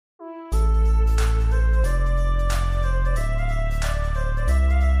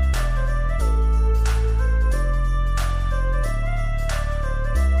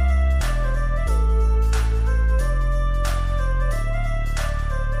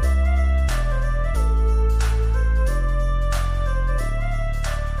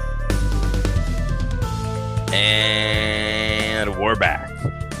And we're back.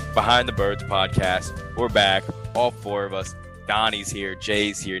 Behind the Birds podcast. We're back. All four of us. Donnie's here.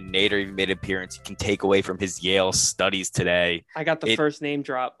 Jay's here. Nader even made an appearance. You can take away from his Yale studies today. I got the first name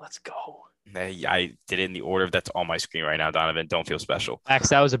drop. Let's go. I did it in the order that's on my screen right now, Donovan. Don't feel special. Max,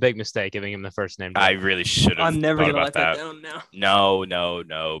 that was a big mistake, giving him the first name drop. I really should have. I'm never going to let that down now.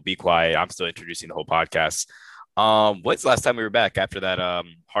 No. Be quiet. I'm still introducing the whole podcast. When's the last time we were back after that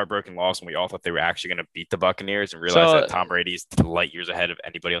heartbreaking loss when we all thought they were actually going to beat the Buccaneers and realize that Tom Brady is light years ahead of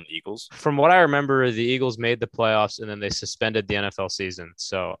anybody on the Eagles? From what I remember, the Eagles made the playoffs and then they suspended the NFL season.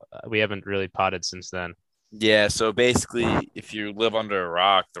 So we haven't really potted since then. Yeah, so basically, if you live under a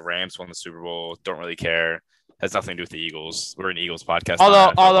rock, the Rams won the Super Bowl. Don't really care. Has nothing to do with the Eagles. We're an Eagles podcast.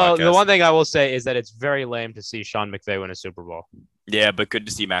 Although the one thing I will say is that it's very lame to see Sean McVay win a Super Bowl. Yeah, but good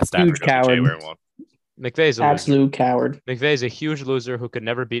to see Matt Stafford. Huge coward. McVay's a absolute coward. McVay's a huge loser who could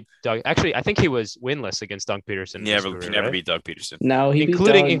never beat Doug. Actually, I think he was winless against Doug Peterson. Yeah, but could never beat Doug Peterson. No, he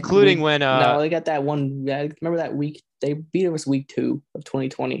including when no, they got that one. Remember that week they beat us week 2 of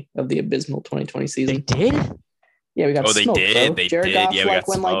 2020 of the abysmal 2020 season. They did. Yeah, we got smoked. They did. Bro. They Jared did. Goff, Yeah, we got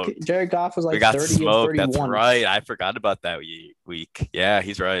smoked. Jared Goff was like we got 30 smoked. and 31. That's right. I forgot about that week. Yeah,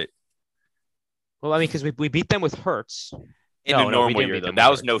 he's right. Well, I mean, because we beat them with Hurts. In a normal year, though.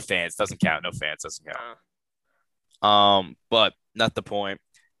 That was no fans. Doesn't count. No fans. Doesn't count. But not the point.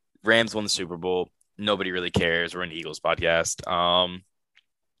 Rams won the Super Bowl. Nobody really cares. We're an Eagles podcast.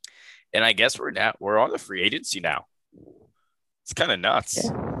 And I guess we're on the free agency now. It's kind of nuts. Yeah.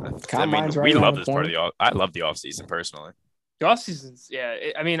 I mean, we love this part of I love the offseason personally. The offseason's, yeah.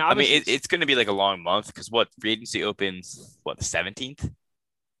 It's going to be like a long month because free agency opens the 17th?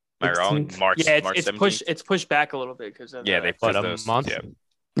 Am I wrong? March. Yeah, March it's 17th? it's pushed back a little bit because they put a month. Yeah.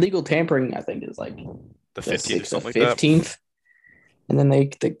 Legal tampering, I think, is like the 15th or something 15th. Like that. And then the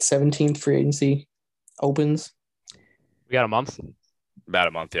 17th free agency opens. We got a month. About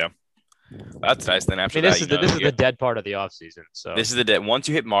a month, yeah. That's nice. Then after this is the dead part of the offseason. So this is the dead. Once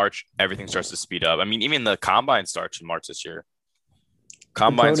you hit March, everything starts to speed up. I mean, even the combine starts in March this year.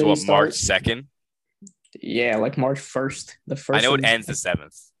 Combine's March 2nd? Yeah, like March 1st. The first. I know it ends the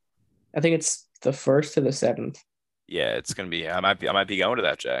 7th. I think it's the 1st to the 7th. Yeah, it's gonna be. I might be going to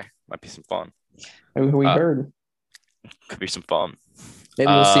that, Jay. Might be some fun. We heard. Could be some fun.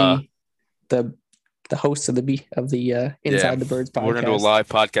 Maybe we'll see the host of the Inside the Birds podcast. We're gonna do a live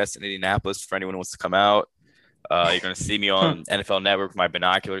podcast in Indianapolis for anyone who wants to come out. You're gonna see me on NFL Network with my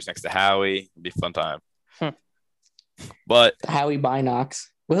binoculars next to Howie. It'll be a fun time. But Howie Binocs.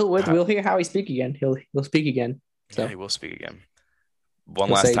 We'll hear Howie speak again. He'll speak again. So. Yeah, he will speak again. One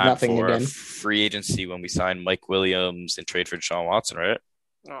last time for free agency when we sign Mike Williams and trade for Deshaun Watson, right?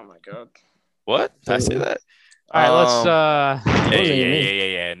 Oh my God. What? Did I say that? All right, let's.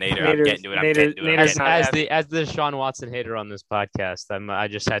 Yeah. Nader, I'm getting to it. As the Deshaun Watson hater on this podcast, I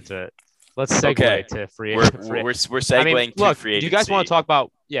just had to. Let's segue to free agency. We're segueing to free agency. Do you guys want to talk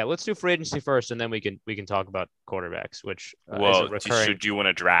about? Yeah, let's do free agency first, and then we can talk about quarterbacks. Which should you want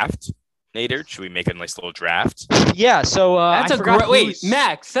to draft, Nader? Should we make a nice little draft? Yeah. So that's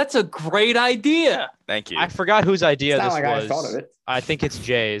Max. That's a great idea. Thank you. I forgot whose idea this was. I thought of it. I think it's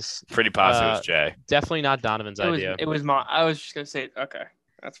Jay's. Pretty positive it was Jay. Definitely not Donovan's idea. It was mine. I was just gonna say, okay,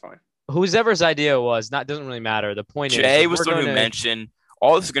 that's fine. Whoever's idea was doesn't really matter. The point Jay is, was the one who mentioned.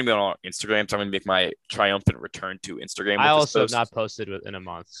 All this is going to be on our Instagram, so I'm going to make my triumphant return to Instagram. I also have not posted in a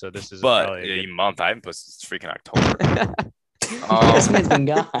month, so this is a month. I haven't posted since freaking October. This man's been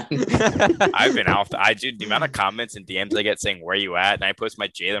gone. I've been out. The amount of comments and DMs I get saying where you at, and I post my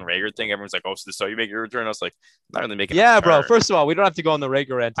Jalen Reagor thing. Everyone's like, "Oh, so you make your return?" I was like, "I'm not really making." Yeah, bro. First of all, we don't have to go on the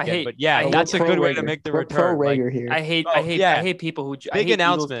Reagor rant again, but that's a good way to make the return. Pro Reagor here. I hate people who big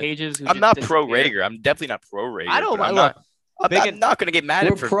announcement pages. I'm not pro Reagor. I'm definitely not pro Reagor. I don't. I'm not going to get mad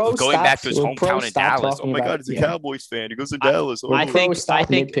at him for going back to his hometown in Dallas. Oh my God, he's a Cowboys fan. He goes to Dallas. I think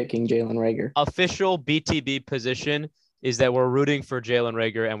nitpicking Jalen Reagor. Official BTB position is that we're rooting for Jalen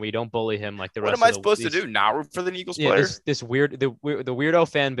Reagor and we don't bully him like the rest of the What am I supposed to do? Not root for the Eagles player? This weirdo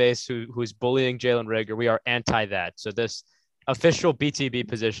fan base who's bullying Jalen Reagor. We are anti that. So this official BTB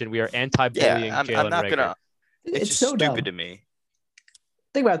position, we are anti-bullying Jalen Reagor. It's just so stupid dumb. to me.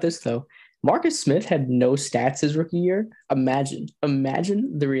 Think about this though. Marcus Smith had no stats his rookie year. Imagine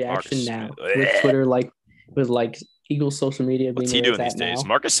the reaction now with Twitter, with Eagles social media. What's he doing these days?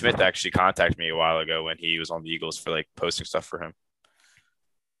 Marcus Smith actually contacted me a while ago when he was on the Eagles for posting stuff for him.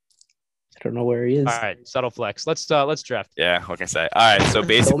 I don't know where he is. All right, subtle flex. Let's draft. Yeah, what can I say? All right, so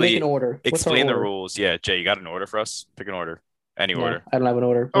basically, an order. Explain the rules. Yeah, Jay, you got an order for us? Pick an order. Any order. I don't have an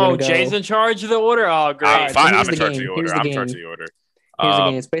order. Jay's in charge of the order? Oh, great. Fine, I'm in charge of the order. I'm in charge of the order. Here's the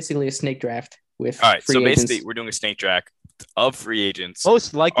game. It's basically a snake draft. with All right, free so agents. basically we're doing a snake draft of free agents.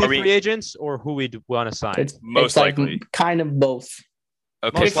 Most likely free agents or who we want to sign? Most likely. Like kind of both.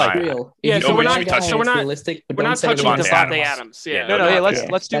 Okay, It's fine. real. Yeah, If so we're not realistic, but we're don't not say touching Devontae Devontae Adams. Adams. Yeah. No.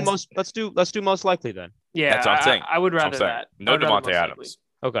 Let's do most likely then. Yeah, that's what I'm saying. I would rather that. No Devontae Adams.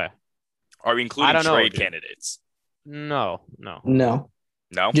 Okay. Are we including trade candidates? No. No.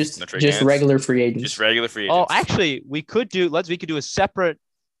 Just regular free agents. Just regular free agents. Oh, actually, we could do a separate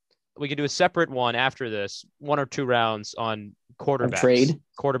one after this, 1 or 2 rounds on quarterbacks. Trade?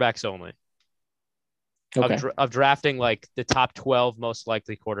 Quarterbacks only. Okay. Of drafting like the top 12 most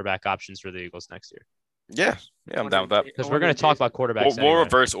likely quarterback options for the Eagles next year. Yeah, I'm down with that. Because we're going to talk about quarterbacks. We'll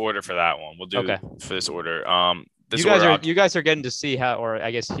reverse order for that one. We'll do for this order. You guys are getting to see how, or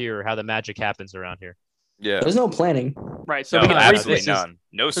I guess hear how the magic happens around here. Yeah. There's no planning. Right. So no, we get absolutely none.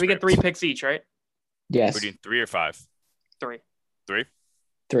 No. So we get 3 picks each, right? Yes. We're doing 3 or 5. 3.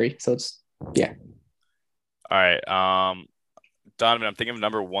 3. So it's yeah. All right. Donovan, I'm thinking of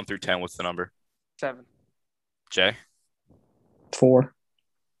number 1 through 10. What's the number? 7. Jay? 4.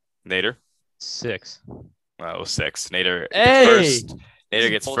 Nader? 6. Oh, 6. Nader Hey! gets first. Nader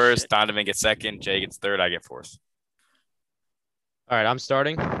gets bullshit. first. Donovan gets second. Jay gets third. I get fourth. All right, I'm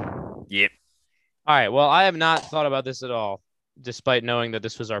starting. Yep. All right. Well, I have not thought about this at all, despite knowing that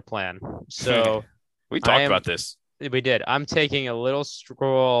this was our plan. So we talked about this. We did. I'm taking a little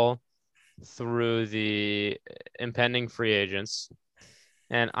scroll through the impending free agents,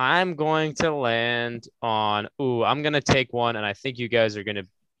 and I'm going to land on. I'm going to take one, and I think you guys are going to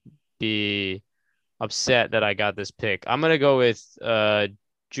be upset that I got this pick. I'm going to go with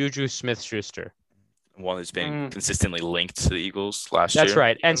Juju Smith-Schuster. One that's been consistently linked to the Eagles last year. That's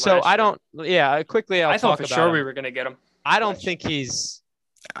right. And so I don't. Yeah, quickly. I thought for sure we were going to get him. I don't think he's.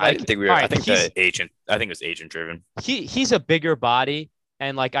 I didn't think we were. Right, I think it was agent driven. He's a bigger body,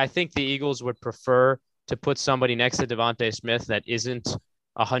 and like I think the Eagles would prefer to put somebody next to Devontae Smith that isn't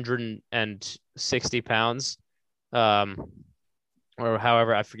 160 pounds, or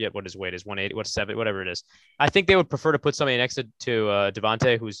however I forget what his weight is, 180, 170, whatever it is. I think they would prefer to put somebody next to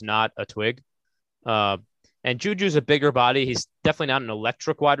Devontae who's not a twig. And Juju's a bigger body. He's definitely not an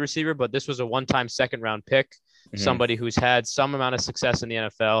electric wide receiver, but this was a one-time second-round pick. Somebody who's had some amount of success in the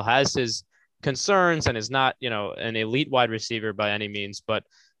NFL, has his concerns, and is not, an elite wide receiver by any means, but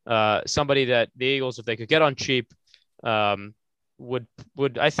somebody that the Eagles, if they could get on cheap,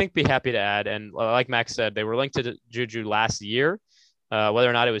 would I think be happy to add. And like Max said, they were linked to Juju last year. Whether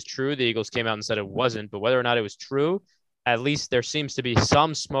or not it was true, the Eagles came out and said it wasn't, but whether or not it was true, at least there seems to be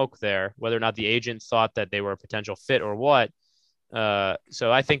some smoke there, whether or not the agent thought that they were a potential fit or what.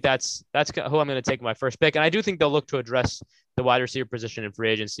 So I think that's who I'm going to take my first pick. And I do think they'll look to address the wide receiver position in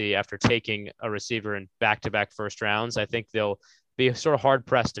free agency after taking a receiver in back-to-back first rounds. I think they'll be sort of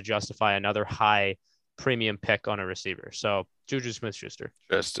hard-pressed to justify another high premium pick on a receiver. So Juju Smith-Schuster.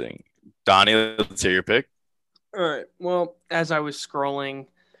 Interesting. Donnie, let's hear your pick. All right. Well, as I was scrolling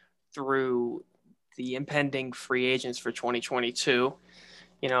through the impending free agents for 2022,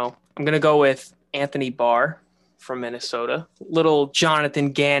 I'm going to go with Anthony Barr from Minnesota. Little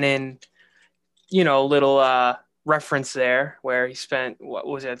Jonathan Gannon, little reference there where he spent, what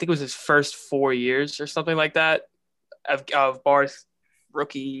was it? I think it was his first 4 years or something like that of Barr's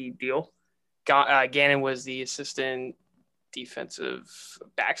rookie deal. Gannon was the assistant defensive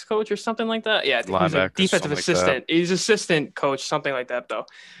backs coach or something like that. Yeah, I think he was a defensive assistant. He's assistant coach, something like that though.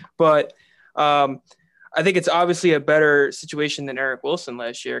 But I think it's obviously a better situation than Eric Wilson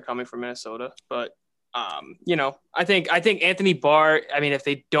last year coming from Minnesota. But I think Anthony Barr, I mean, if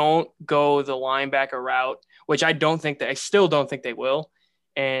they don't go the linebacker route, which I still don't think they will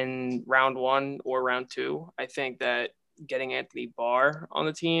in round 1 or round 2, I think that getting Anthony Barr on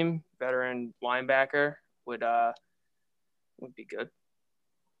the team, veteran linebacker, would be good.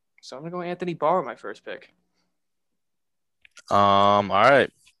 So I'm gonna go Anthony Barr with my first pick. All right,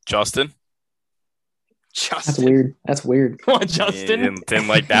 Justin. That's weird. Come on, Justin. You didn't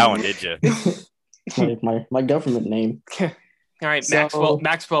like that one, did you? my government name. All right,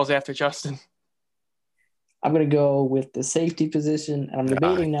 Maxwell's after Justin. I'm gonna go with the safety position, and I'm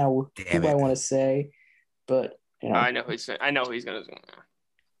debating now who I want to say, but I know who he's gonna.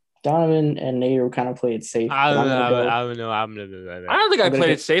 Donovan and Nader kind of played safe. I don't think I played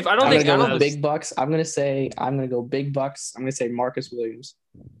it safe. I don't think big bucks. I'm gonna go big bucks. I'm gonna say Marcus Williams.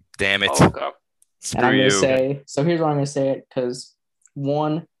 Damn it. Okay. And I'm gonna say, so here's why I'm gonna say it, because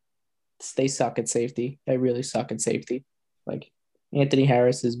one, they suck at safety. They really suck at safety. Like Anthony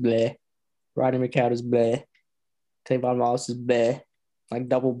Harris is bleh. Rodney McCown is bleh. Tavon Wallace is bleh. Like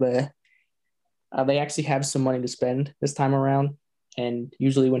double bleh. They actually have some money to spend this time around. And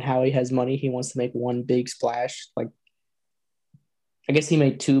usually when Howie has money, he wants to make one big splash. Like, I guess he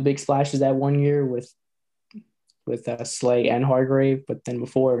made two big splashes that one year with Slay and Hargrave, but then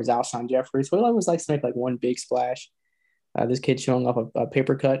before it was Alshon Jeffrey. So he always likes to make like one big splash. This kid showing off a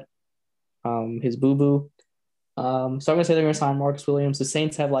paper cut, his boo-boo. So I'm going to say they're going to sign Marcus Williams. The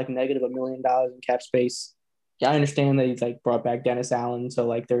Saints have like negative $1 million in cap space. Yeah, I understand that he's like brought back Dennis Allen, so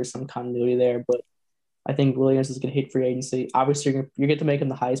like there's some continuity there, but I think Williams is going to hit free agency. Obviously, you get to make him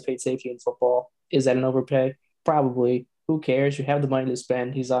the highest paid safety in football. Is that an overpay? Probably. Who cares? You have the money to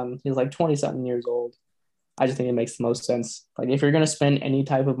spend. He's like 20-something years old. I just think it makes the most sense. Like, if you're going to spend any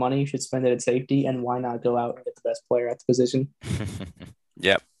type of money, you should spend it at safety, and why not go out and get the best player at the position?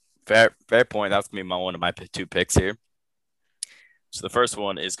 Yep. Fair point. That's going to be one of my two picks here. So the first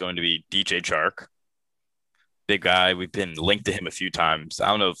one is going to be DJ Chark. Big guy. We've been linked to him a few times. I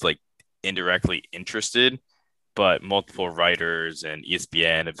don't know if, like, indirectly interested, but multiple writers and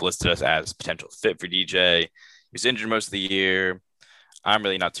ESPN have listed us as potential fit for DJ. He was injured most of the year. I'm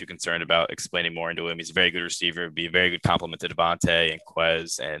really not too concerned about explaining more into him. He's a very good receiver, be a very good complement to Devontae and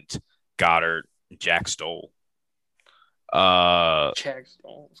Quez and Goddard and Jack Stoll. Jack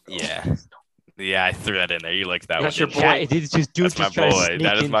Stoll. Yeah, I threw that in there. You liked that That's one. your boy. That's my boy.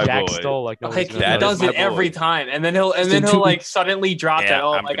 That is my Jack boy. Stoll, like, he does it every time, and then he'll like suddenly drop that.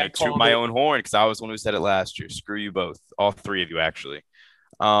 I'm gonna toot my own horn because I was the one who said it last year. Screw you both, all three of you actually.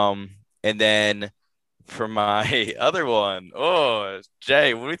 And then for my other one,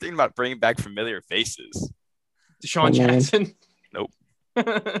 Jay, what are you thinking about bringing back familiar faces? Deshaun Jackson. Nope.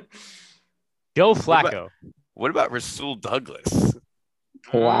 Joe Flacco. What about Rasul Douglas?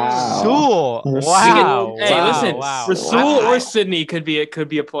 Wow. Wow. Hey, listen. Rasul or Sydney could be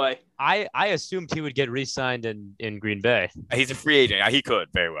a play. I assumed he would get re-signed in Green Bay. He's a free agent. He could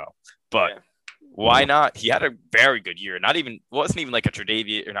very well, but why not? He had a very good year. Wasn't even like a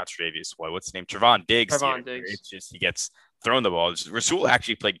Tre'Davious. What's his name? Trevon Diggs. It's just he gets thrown the ball. Rasul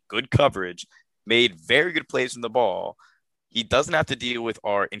actually played good coverage, made very good plays in the ball. He doesn't have to deal with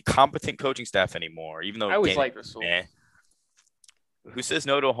our incompetent coaching staff anymore. Even though I always like Rasul. Who says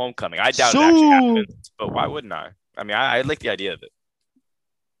no to a homecoming? I doubt it actually happens, but why wouldn't I? I mean, I like the idea of it.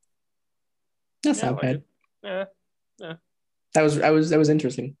 That's not bad. Yeah. That was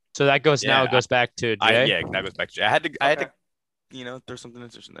interesting. So that goes back to Jay. That goes back to Jay. I had to, there's something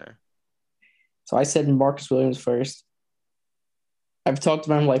interesting there. So I said Marcus Williams first. I've talked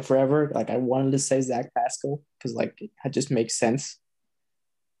about him like forever. Like I wanted to say Zach Pascal because like it just makes sense.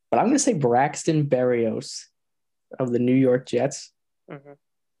 But I'm going to say Braxton Berrios of the New York Jets. Mm-hmm.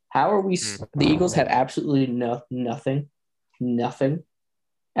 How are we? The Eagles have absolutely nothing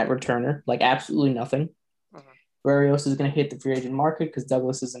at returner. Like absolutely nothing. Mm-hmm. Berrios is going to hit the free agent market because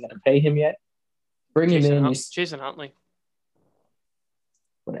Douglas isn't going to pay him yet. Bring him in. Jason Huntley.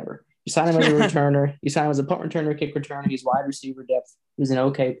 Whatever. You sign him as a returner. You sign him as a punt returner, kick returner. He's wide receiver depth. He's an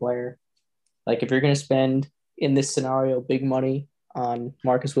okay player. Like if you're going to spend in this scenario big money on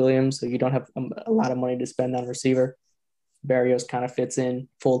Marcus Williams, so you don't have a lot of money to spend on receiver, Berrios kind of fits in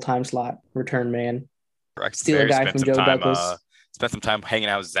full-time slot return man. Steal a guy from Joe Douglas. Spent some time hanging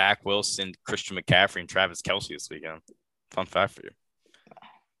out with Zach Wilson, Christian McCaffrey, and Travis Kelce this weekend. Fun fact for you.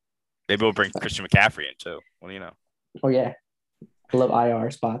 Maybe we'll bring Christian McCaffrey in too. What do you know? Oh yeah, I love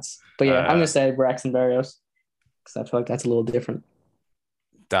IR spots. But yeah, I'm gonna say Braxton Berrios because I feel like that's a little different.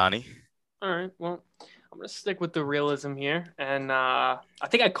 Donnie. All right. Well, I'm gonna stick with the realism here, and I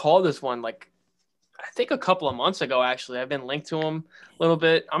think I called this one a couple of months ago. Actually, I've been linked to him a little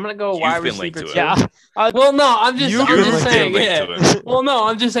bit. I'm gonna go wide receiver. Yeah. Well, no, I'm just saying. Yeah. Well, no,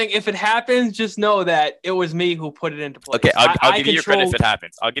 I'm just saying if it happens, just know that it was me who put it into play. Okay, I'll give you your credit if it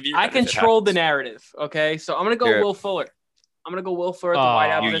happens. I controlled the narrative. Okay, so I'm gonna go Will Fuller. I'm gonna go Will Fuller at the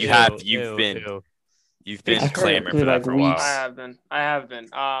wide out. You've been clamoring for that for a while. I have been.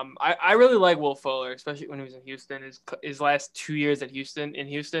 I really like Will Fuller, especially when he was in Houston. His last 2 years in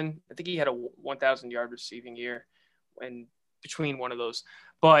Houston, I think he had a 1,000-yard receiving year in between one of those.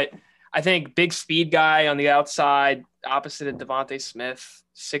 But I think big speed guy on the outside, opposite of Devontae Smith,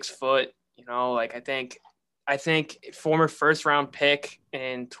 6 foot. I think former first-round pick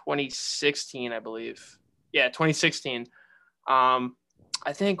in 2016, I believe. Yeah, 2016.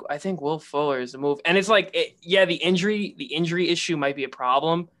 I think Will Fuller is the move, and it's the injury issue might be a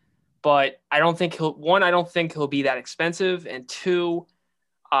problem, but I don't think he'll be that expensive, and two,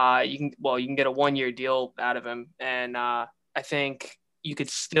 you can get a 1-year deal out of him, and I think you could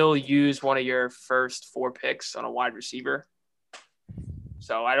still use one of your first 4 picks on a wide receiver.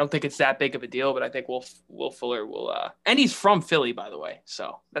 So I don't think it's that big of a deal, but I think Will Fuller will, and he's from Philly, by the way,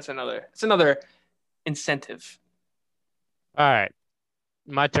 so that's another incentive. All right.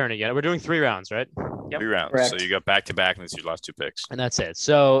 My turn again. We're doing 3 rounds, right? Yep. 3 rounds. Correct. So you got back-to-back, and it's your last 2 picks. And that's it.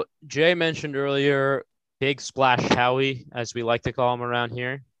 So Jay mentioned earlier, Big Splash Howie, as we like to call him around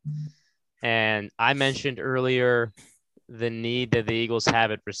here. And I mentioned earlier the need that the Eagles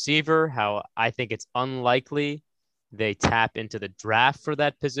have at receiver, how I think it's unlikely they tap into the draft for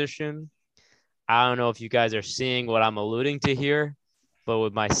that position. I don't know if you guys are seeing what I'm alluding to here, but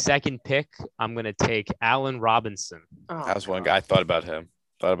with my second pick, I'm going to take Allen Robinson. That was one guy. I thought about him.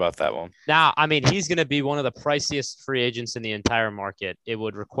 Thought about that one. Now, I mean, he's going to be one of the priciest free agents in the entire market. It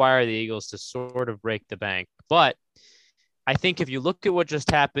would require the Eagles to sort of break the bank. But I think if you look at what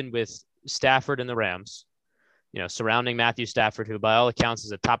just happened with Stafford and the Rams, surrounding Matthew Stafford, who by all accounts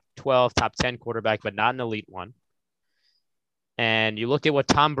is a top 12, top 10 quarterback, but not an elite one. And you look at what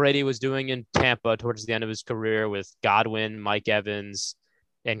Tom Brady was doing in Tampa towards the end of his career with Godwin, Mike Evans,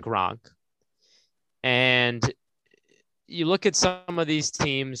 and Gronk. And you look at some of these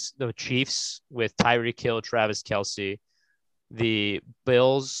teams, the Chiefs with Tyreek Hill, Travis Kelce, the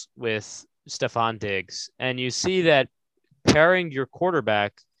Bills with Stephon Diggs, and you see that pairing your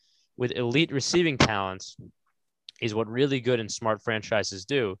quarterback with elite receiving talents is what really good and smart franchises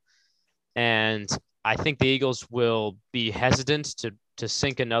do. And I think the Eagles will be hesitant to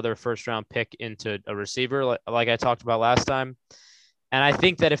sink another first-round pick into a receiver, like I talked about last time. And I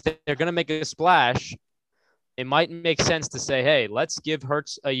think that if they're going to make a splash, it might make sense to say, hey, let's give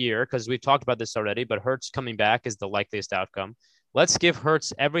Hurts a year, because we've talked about this already, but Hurts coming back is the likeliest outcome. Let's give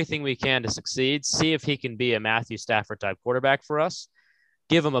Hurts everything we can to succeed, see if he can be a Matthew Stafford-type quarterback for us,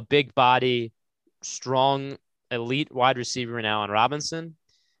 give him a big body, strong, elite wide receiver in Allen Robinson,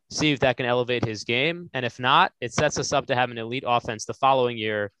 see if that can elevate his game. And if not, it sets us up to have an elite offense the following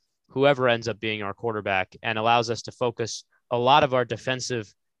year, whoever ends up being our quarterback, and allows us to focus a lot of our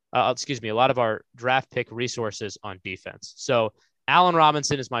a lot of our draft pick resources on defense. So Allen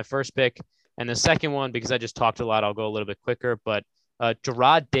Robinson is my first pick. And the second one, because I just talked a lot, I'll go a little bit quicker, but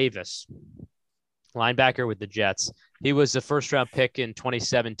Jarrad Davis, linebacker with the Jets. He was the first-round pick in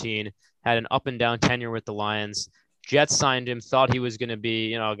 2017, had an up-and-down tenure with the Lions. Jets signed him, thought he was going to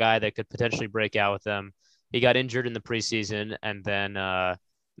be, a guy that could potentially break out with them. He got injured in the preseason and then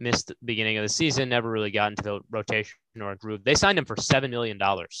missed the beginning of the season, never really got into the rotation or groove. They signed him for $7 million,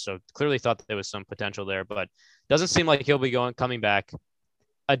 so clearly thought that there was some potential there, but doesn't seem like he'll be coming back.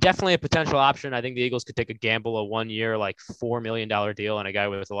 Definitely a potential option. I think the Eagles could take a gamble, a 1-year, like $4 million deal on a guy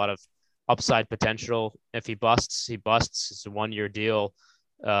with a lot of upside potential. If he busts, he busts. It's a 1-year deal,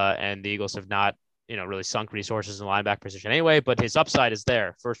 and the Eagles have not really sunk resources in the linebacker position anyway, but his upside is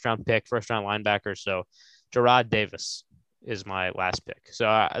there. First-round pick, first-round linebacker. So Jarrad Davis is my last pick.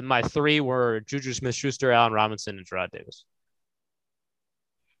 So my 3 were Juju Smith-Schuster, Allen Robinson, and Jarrad Davis.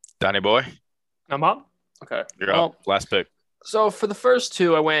 Donnie boy? I'm up? Okay. You're up. Last pick. So for the first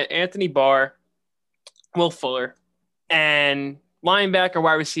 2, I went Anthony Barr, Will Fuller, and linebacker,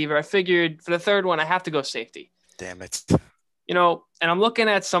 wide receiver. I figured for the third one, I have to go safety. Damn it. And I'm looking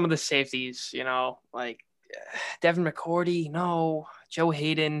at some of the safeties, like Devin McCourty, no. Joe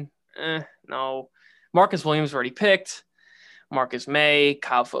Hayden, no. Marcus Williams already picked. Marcus May,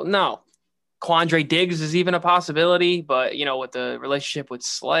 Kyle no. Quandre Diggs is even a possibility, but, with the relationship with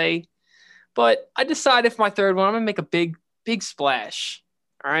Slay. But I decided for my third one, I'm going to make a big splash.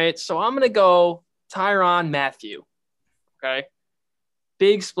 All right, so I'm going to go Tyrann Mathieu. Okay?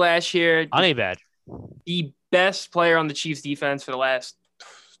 Big splash here. Honey badger. The best player on the Chiefs defense for the last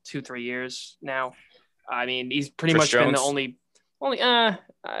 2-3 years now. I mean, he's pretty much been the only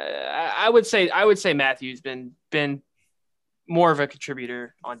I would say Matthew's been more of a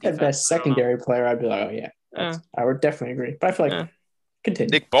contributor on defense. The best secondary player, I'd be like, oh yeah. I would definitely agree. But I feel like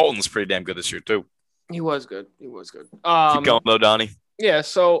continue. Nick Bolton's pretty damn good this year too. He was good. Keep going though, Donnie. Yeah,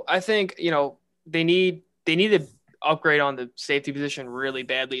 so I think, they need to upgrade on the safety position really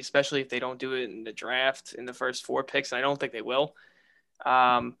badly, especially if they don't do it in the draft in the first 4 picks, and I don't think they will.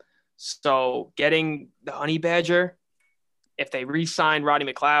 So getting the Honey Badger, if they re-sign Roddy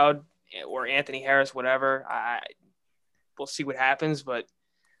McLeod or Anthony Harris, whatever, we'll see what happens. But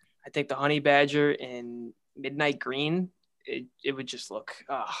I think the Honey Badger in Midnight Green, it would just look,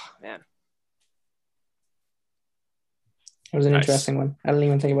 oh, man. It was an interesting one. I didn't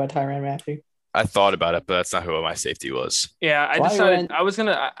even think about Tyrann Mathieu. I thought about it, but that's not who my safety was. Yeah, I decided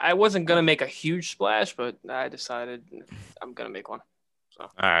I wasn't gonna make a huge splash, but I decided I'm gonna make one. So all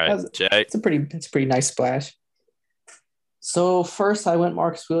right, Jay. It's a pretty nice splash. So first I went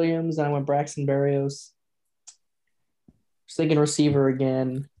Marcus Williams, and I went Braxton Berrios. I was thinking receiver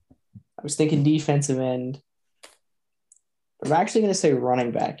again. I was thinking defensive end. But I'm actually gonna say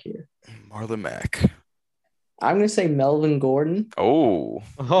running back here. Marlon Mack. I'm going to say Melvin Gordon. Oh,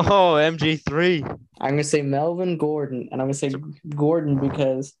 MG3. I'm going to say Melvin Gordon, and I'm going to say Gordon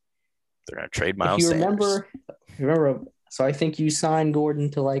because they're going to trade Miles Sanders. Remember, so I think you signed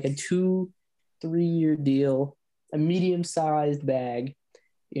Gordon to like a 2-3 year deal, a medium-sized bag.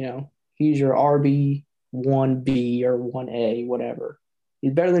 He's your RB 1B or 1A, whatever.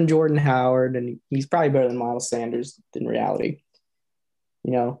 He's better than Jordan Howard, and he's probably better than Miles Sanders in reality.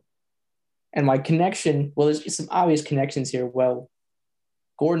 And my connection, well, there's some obvious connections here. Well,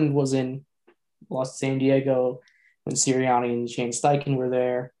 Gordon was in San Diego when Sirianni and Shane Steichen were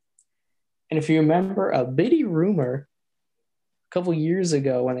there. And if you remember, a bitty rumor a couple years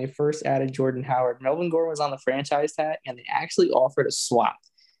ago when they first added Jordan Howard, Melvin Gordon was on the franchise tag, and they actually offered a swap.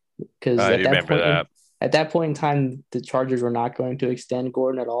 Because at that point in time, the Chargers were not going to extend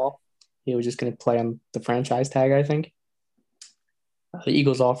Gordon at all. He was just going to play on the franchise tag, I think. The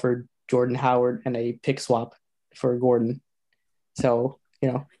Eagles offered Jordan Howard and a pick swap for Gordon. So,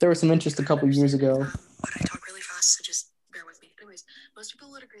 there was some interest a couple years ago. But I talk really fast, so just bear with me. Anyways, most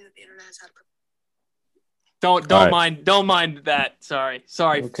people would agree that the internet has had Don't mind that. Sorry,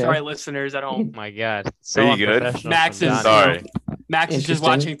 Okay. Sorry, listeners at home. Oh my God. So are you good? Max is sorry. Max is just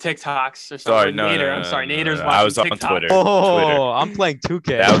watching TikToks or something. Sorry, no, Nader, no, I'm sorry. no, Nader's no. watching I was on TikTok. Twitter. I'm playing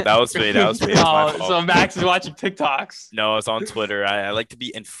 2K. That was me. That was me. So Max is watching TikToks. No, I was on Twitter. I like to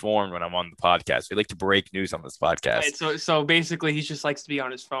be informed when I'm on the podcast. We like to break news on this podcast. Right, so basically, he just likes to be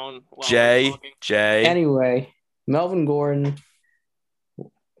on his phone. Jay. Anyway, Melvin Gordon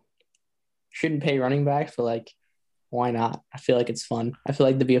shouldn't pay running backs, but why not? I feel like it's fun. I feel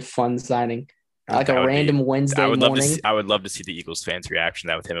like it'd be a fun signing. Like a random Wednesday morning. I would love to see the Eagles fans' reaction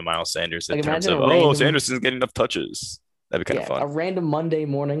to that with him and Miles Sanders in terms imagine of, Sanderson's getting enough touches. That'd be kind of fun. A random Monday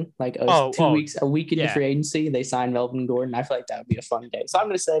morning, a week into free agency, they sign Melvin Gordon. I feel like that would be a fun day. So I'm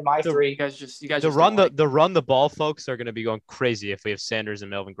going to say my three. You guys run the ball folks are going to be going crazy if we have Sanders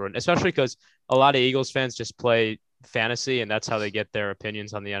and Melvin Gordon, especially because a lot of Eagles fans just play fantasy and that's how they get their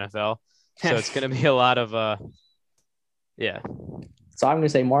opinions on the NFL. So it's going to be a lot of So I'm going to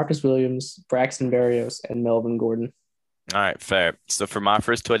say Marcus Williams, Braxton Berrios, and Melvin Gordon. All right, fair. So for my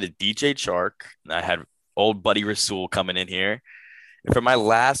first two, I did DJ Chark. I had old buddy Rasul coming in here. And for my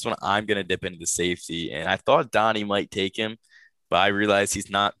last one, I'm going to dip into the safety. And I thought Donnie might take him, but I realized he's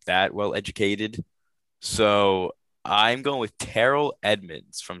not that well educated. So I'm going with Terrell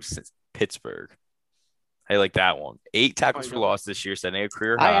Edmonds from Pittsburgh. I like that one. 8 tackles for loss this year, setting a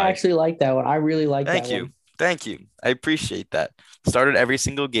career high. I actually like that one. I really like that one. Thank you. I appreciate that. Started every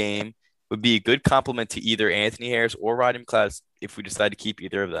single game. Would be a good compliment to either Anthony Harris or Rodney McLeod if we decide to keep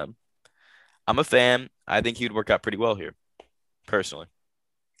either of them. I'm a fan. I think he would work out pretty well here, personally.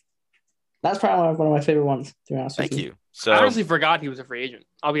 That's probably one of my favorite ones, to be honest with you. Thank you. So, I honestly forgot he was a free agent.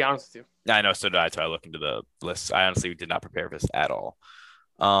 I'll be honest with you. I know, so did I. So I looked into the list. I honestly did not prepare for this at all.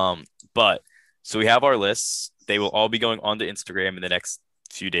 But so we have our lists. They will all be going onto Instagram in the next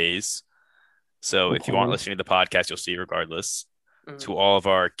few days. So if you aren't listening to the podcast, you'll see regardless. Mm-hmm. To all of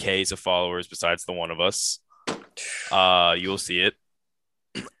our Ks of followers besides the one of us, you'll see it.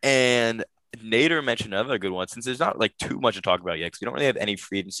 And Nader mentioned another good one, since there's not too much to talk about yet, because we don't really have any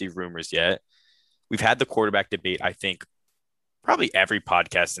free agency rumors yet. We've had the quarterback debate, I think, probably every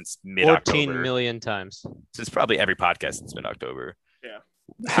podcast since mid-October. 14 million times. Since probably every podcast since mid-October. Yeah.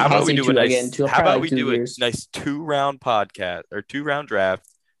 How about we do a nice 2-round podcast or 2-round draft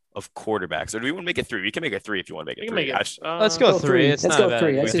of quarterbacks? Or do we want to make it 3? We can make it 3 if you want to make it 3. Let's go 3. Let's go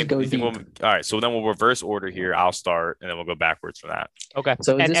 3. Let's just go deep. All right, so then we'll reverse order here. I'll start, and then we'll go backwards from that. Okay.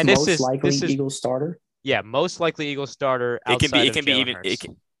 So this most likely Eagles starter? Yeah, most likely Eagles starter. I was going to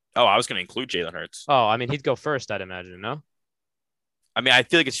include Jalen Hurts. Oh, I mean, he'd go first, I'd imagine. No. I mean, I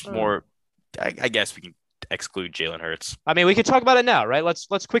feel like it's more. I guess we can exclude Jalen Hurts. I mean, we could talk about it now, right? Let's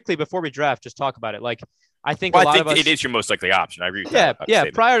quickly before we draft just talk about it. I think it is your most likely option. I agree with that. Yeah.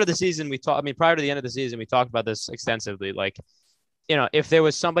 Prior to the season, prior to the end of the season, we talked about this extensively. If there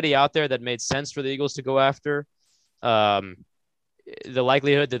was somebody out there that made sense for the Eagles to go after, the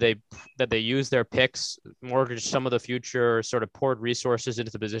likelihood that they use their picks, mortgage some of the future, or sort of poured resources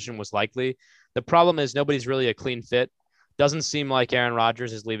into the position was likely. The problem is nobody's really a clean fit. Doesn't seem like Aaron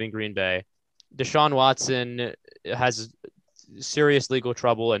Rodgers is leaving Green Bay. Deshaun Watson has serious legal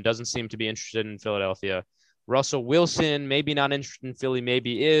trouble and doesn't seem to be interested in Philadelphia. Russell Wilson, maybe not interested in Philly,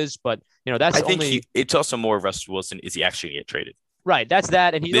 maybe is, but that's it's also more Russell Wilson. Is he actually get traded? Right. That's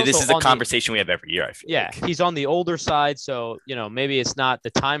that. And this is a conversation we have every year. I feel like he's on the older side. So, maybe it's not the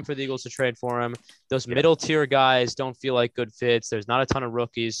time for the Eagles to trade for him. Those middle tier guys don't feel like good fits. There's not a ton of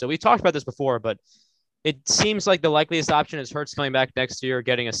rookies. So we talked about this before, but it seems like the likeliest option is Hurts coming back next year,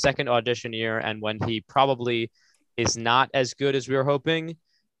 getting a second audition year, and when he probably is not as good as we were hoping,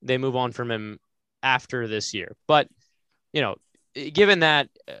 they move on from him after this year. But, given that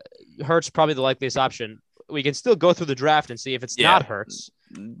Hurts probably the likeliest option, we can still go through the draft and see if it's not Hurts.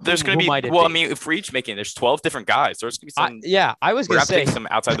 There's going to be, I mean, if we're each making, there's 12 different guys. There's going to be some. I was going to say some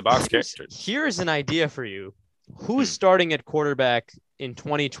outside the box characters. Here's an idea for you. Who's starting at quarterback in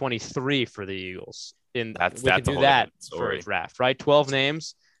 2023 for the Eagles? We can do that for a draft, right? 12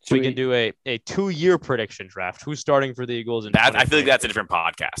 names. We can do a 2-year prediction draft. Who's starting for the Eagles? I feel like that's a different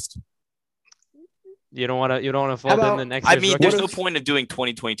podcast. You don't want to fold in the next. I mean, there's no point of doing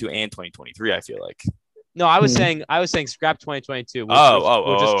 2022 and 2023. I feel like. No, I was saying scrap 2022.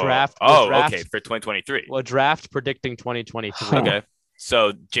 We'll just draft. Okay, for 2023. We'll draft predicting 2023. Okay.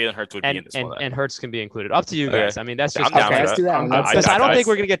 So Jalen Hurts would be in this one. And Hurts can be included. Up to you guys. I mean, that's just. Let's do that. Because I don't think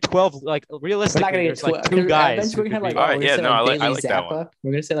we're gonna get 12. Like realistically, we're not gonna get 12, like 2 guys. We're gonna have I like that one.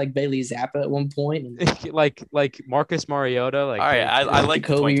 We're gonna say like Bailey Zappa at one point. like Marcus Mariota. Like all right, I like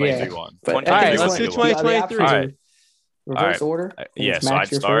the 2023 one. All right, let's do 2023. All right. Reverse order. So I'd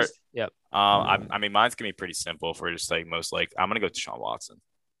start. First. Yep. I mean, mine's gonna be pretty simple. For just like I'm gonna go to Deshaun Watson.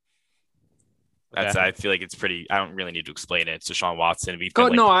 I feel like it's pretty. I don't really need to explain it. It's Deshaun Watson.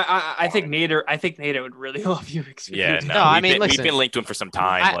 I think Nader would really love you. Yeah, no. We've been linked to him for some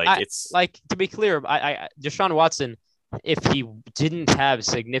time. It's to be clear. Deshaun Watson, if he didn't have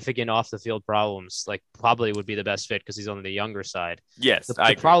significant off the field problems, probably would be the best fit because he's on the younger side. Yes,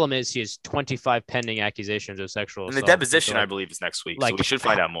 the problem is he has 25 pending accusations of sexual assault. And the deposition, I believe, is next week. So we should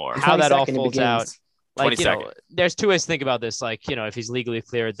find out more. How that all folds out. There's 2 ways to think about this. If he's legally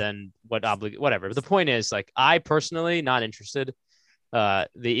cleared, then whatever. But the point is, I personally not interested. The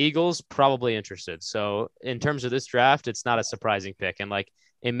Eagles probably interested. So in terms of this draft, it's not a surprising pick, and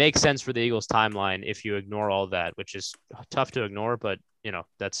it makes sense for the Eagles timeline if you ignore all that, which is tough to ignore, but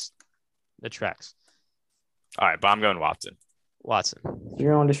that's the tracks. All right, but I'm going Watson.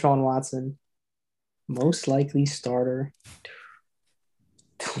 You're on Deshaun Watson, most likely starter.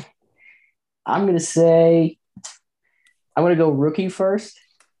 I'm going to go rookie first.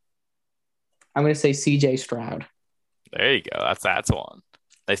 I'm going to say CJ Stroud. There you go. That's one.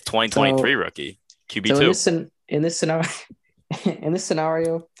 That's 2023 rookie. QB2. So in this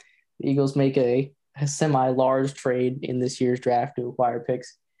scenario, the Eagles make a semi-large trade in this year's draft to acquire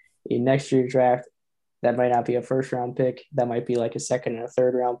picks. In next year's draft, that might not be a first-round pick. That might be like a second and a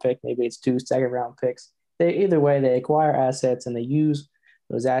third-round pick. Maybe it's 2 second-round picks. Either way, they acquire assets and they use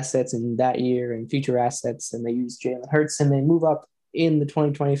those assets in that year and future assets, and they use Jalen Hurts, and they move up in the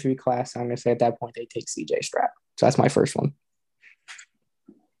 2023 class. I'm going to say at that point they take CJ Stroud. So that's my first one.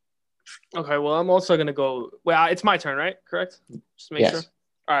 Okay, well, I'm also going to go – well, it's my turn, right? Correct? Just to make sure.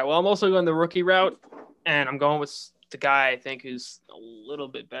 All right, well, I'm also going the rookie route, and I'm going with the guy I think who's a little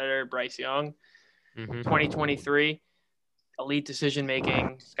bit better, Bryce Young, 2023. Elite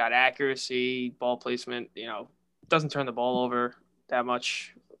decision-making. He's got accuracy, ball placement, doesn't turn the ball over that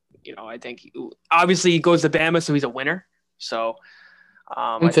much. I think obviously he goes to Bama, so he's a winner. So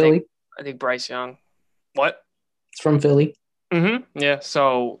I think Bryce Young. What? It's from Philly. Yeah.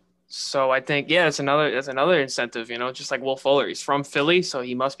 So I think that's another incentive. Just like Will Fuller, he's from Philly, so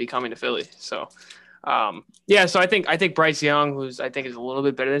he must be coming to Philly. So so I think Bryce Young, who's I think is a little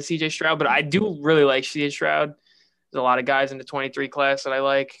bit better than CJ Stroud, but I do really like CJ Stroud. There's a lot of guys in the 23 class that I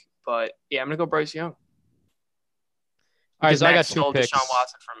like, but I'm gonna go Bryce Young. All right, so I got 2 picks. Deshaun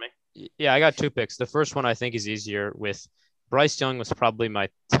Watson from me. Yeah, I got 2 picks. The first one I think is easier. With Bryce Young was probably my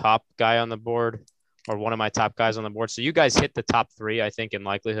top guy on the board, or one of my top guys on the board. So you guys hit the top 3, I think, in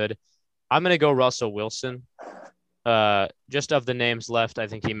likelihood. I'm going to go Russell Wilson. Just of the names left, I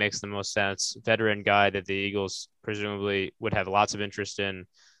think he makes the most sense. Veteran guy that the Eagles presumably would have lots of interest in.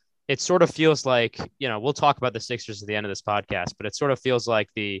 It sort of feels like, we'll talk about the Sixers at the end of this podcast, but it sort of feels like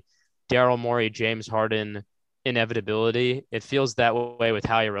the Daryl Morey, James Harden inevitability. It feels that way with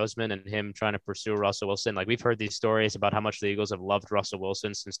Howie Roseman and him trying to pursue Russell Wilson. We've heard these stories about how much the Eagles have loved Russell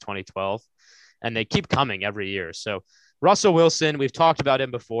Wilson since 2012, and they keep coming every year. So Russell Wilson, we've talked about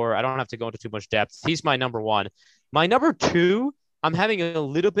him before. I don't have to go into too much depth. He's my number 1. My number 2, I'm having a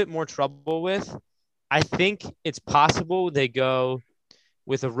little bit more trouble with. I think it's possible they go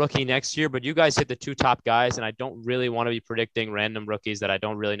with a rookie next year, but you guys hit the 2 top guys, and I don't really want to be predicting random rookies that I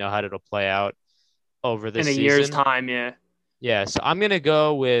don't really know how it'll play out over this season. In a year's time, Yeah, so I'm going to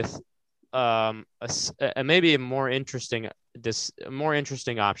go with maybe a more interesting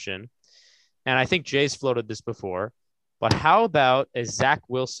option. And I think Jay's floated this before, but how about a Zach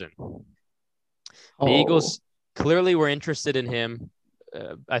Wilson? The Eagles clearly were interested in him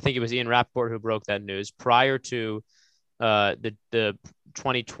I think it was Ian Rappaport who broke that news prior to the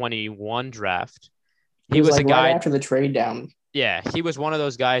 2021 draft. He was like a guy right after the trade down. Yeah, he was one of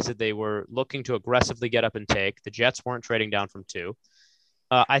those guys that they were looking to aggressively get up and take. The Jets weren't trading down from 2.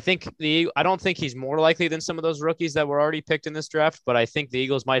 I don't think he's more likely than some of those rookies that were already picked in this draft, but I think the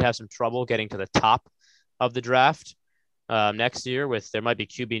Eagles might have some trouble getting to the top of the draft next year. There might be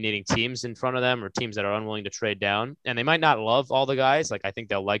QB needing teams in front of them or teams that are unwilling to trade down, and they might not love all the guys. Like I think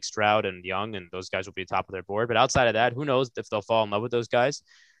they'll like Stroud and Young, and those guys will be top of their board. But outside of that, who knows if they'll fall in love with those guys?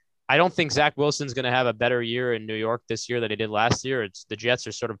 I don't think Zach Wilson's going to have a better year in New York this year than he did last year. The Jets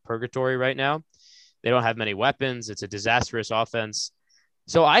are sort of purgatory right now. They don't have many weapons. It's a disastrous offense.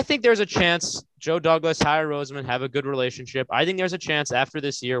 So I think there's a chance Joe Douglas, Howie Roseman have a good relationship. I think there's a chance after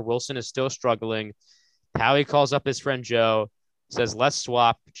this year, Wilson is still struggling. Howie calls up his friend Joe, says, let's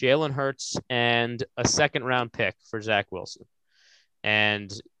swap Jalen Hurts and a second-round pick for Zach Wilson.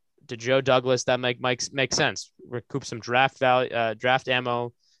 And to Joe Douglas, that makes sense. Recoup some draft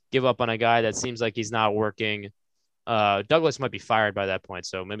ammo, give up on a guy that seems like he's not working. Douglas might be fired by that point,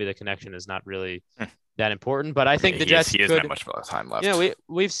 so maybe the connection is not really that important. But I think the Jets he doesn't have much time left. Yeah,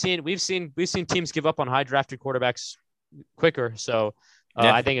 we've seen teams give up on high drafted quarterbacks quicker. So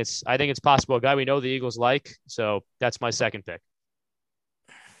I think it's possible. A guy we know the Eagles like. So that's my second pick.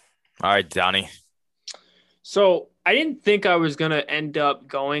 All right, Donnie. So I didn't think I was gonna end up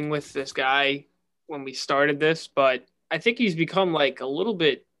going with this guy when we started this, but I think he's become like a little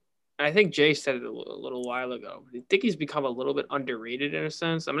bit. I think Jay said it a little while ago. I think he's become a little bit underrated in a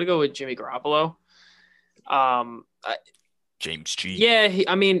sense. I'm gonna go with Jimmy Garoppolo. James G. Yeah,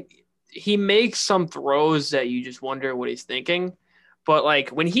 he makes some throws that you just wonder what he's thinking. But like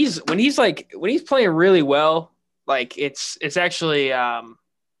when he's playing really well, like it's actually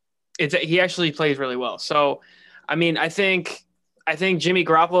he actually plays really well. So I think Jimmy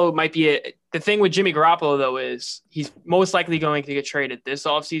Garoppolo might be the thing with Jimmy Garoppolo though is he's most likely going to get traded this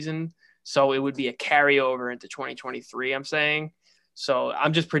offseason. So it would be a carryover into 2023, I'm saying. So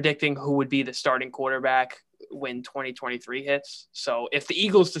I'm just predicting who would be the starting quarterback when 2023 hits. So if the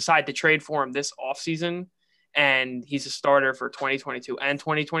Eagles decide to trade for him this offseason and he's a starter for 2022 and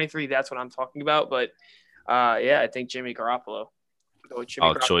 2023, that's what I'm talking about. But I think Jimmy Garoppolo.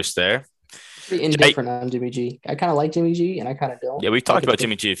 Choice there. Pretty indifferent on Jimmy G. I kind of like Jimmy G and I kind of don't. Yeah, we've talked about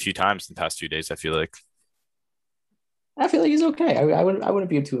Jimmy G a few times in the past 2 days, I feel like. I feel like he's okay. I wouldn't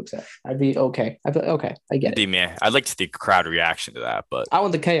be too upset. I'd be okay. I'd be okay. I get it. Man, I'd like to see a crowd reaction to that, but I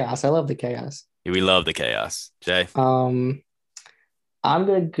want the chaos. I love the chaos. Yeah, we love the chaos. Jay? I'm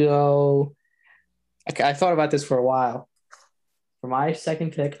gonna go. Okay, I thought about this for a while. For my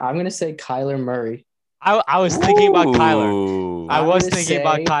second pick, I'm gonna say Kyler Murray. I was thinking about Kyler. I was thinking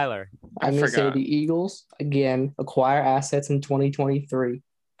about Kyler. I'm gonna say the Eagles again acquire assets in 2023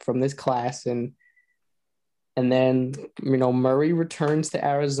 from this class and then, Murray returns to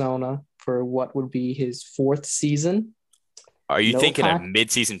Arizona for what would be his 4th season. Are you thinking a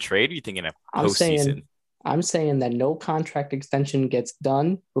mid-season trade or are you thinking a postseason? I'm saying that no contract extension gets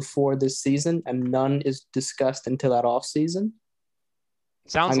done before this season and none is discussed until that offseason.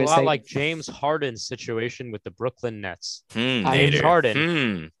 Sounds a lot like James Harden's situation with the Brooklyn Nets. James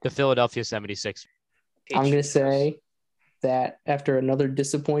Harden, the Philadelphia 76ers. I'm going to say that after another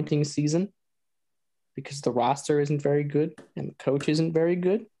disappointing season, because the roster isn't very good and the coach isn't very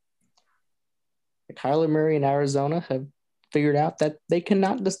good, Kyler Murray in Arizona have figured out that they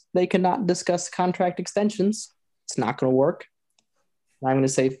cannot discuss contract extensions. It's not going to work. I'm going to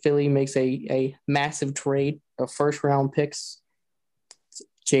say Philly makes a massive trade of first-round picks.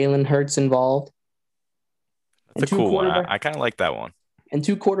 Jalen Hurts involved. That's a cool one. I kind of like that one. And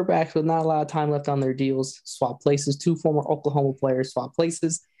 2 quarterbacks with not a lot of time left on their deals swap places. 2 former Oklahoma players swap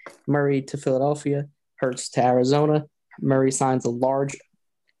places. Murray to Philadelphia, Hurts to Arizona. Murray signs a large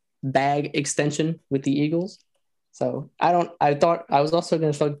bag extension with the Eagles. So I thought I was also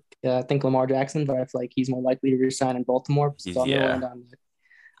going to think Lamar Jackson, but I feel like he's more likely to resign in Baltimore. So I'm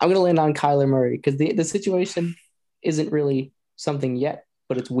going to land on Kyler Murray because the situation isn't really something yet,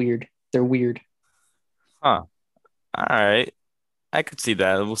 but it's weird. They're weird. Huh. All right. I could see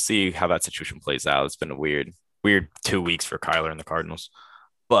that. We'll see how that situation plays out. It's been a weird 2 weeks for Kyler and the Cardinals.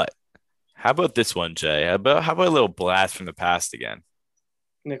 But how about this one, Jay? How about a little blast from the past again?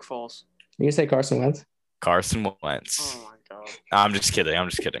 Nick Foles. You say Carson Wentz? Carson Wentz. Oh my I'm just kidding.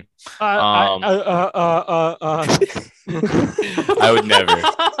 I would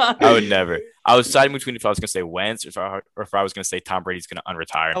never. I was deciding between if I was going to say Wentz or if I was going to say Tom Brady's going to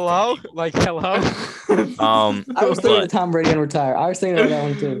unretire. Hello? I was thinking Tom Brady unretire. I was thinking about that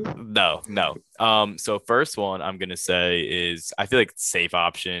one too. No. So first one I'm going to say is I feel like it's a safe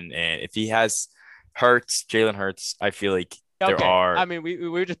option. And if he has Jalen Hurts, I feel like there are. I mean,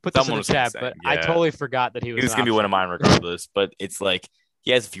 we just put this in the chat, but I totally forgot that he was going to be one of mine regardless. But it's like he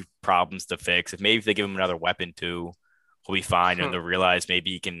has a few problems to fix. If they give him another weapon too, he'll be fine. And they'll realize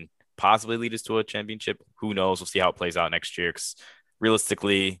maybe he can possibly lead us to a championship. Who knows? We'll see how it plays out next year. Because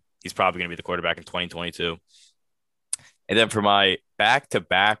realistically, he's probably going to be the quarterback in 2022. And then for my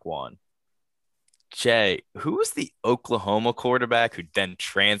back-to-back one, Jay, who was the Oklahoma quarterback who then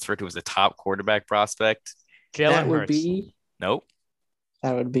transferred to as a top quarterback prospect? Jalen Hurts. Nope.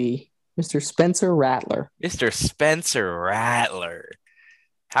 That would be Mr. Spencer Rattler. Mr. Spencer Rattler.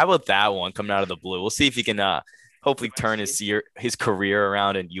 How about that one coming out of the blue? We'll see if he can hopefully turn his career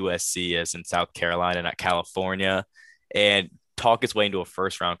around in USC as in South Carolina, not California, and talk his way into a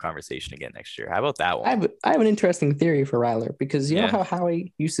first-round conversation again next year. How about that one? I have an interesting theory for Rattler because you know how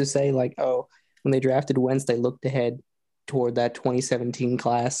Howie used to say, like, oh, when they drafted Wentz, they looked ahead toward that 2017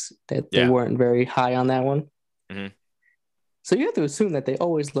 class, that they weren't very high on that one. Mm-hmm. So you have to assume that they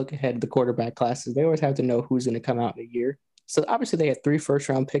always look ahead at the quarterback classes. They always have to know who's going to come out in a year. So obviously they had 3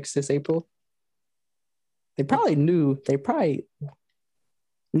 first-round picks this April. They probably knew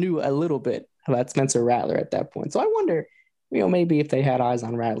a little bit about Spencer Rattler at that point. So I wonder, maybe if they had eyes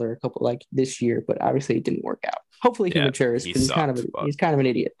on Rattler a couple like this year, but obviously it didn't work out. Hopefully he matures because he's kind of an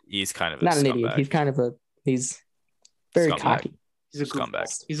idiot. He's kind of not an idiot. He's very cocky. He's a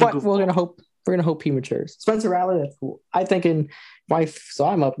scumbag. But we're gonna hope he matures. Spencer Rattler, that's cool. So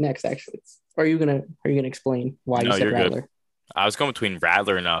I'm up next actually. Are you gonna explain why you said Rattler? Good. I was going between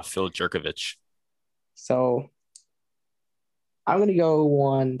Rattler and Phil Jerkovich. So I'm going to go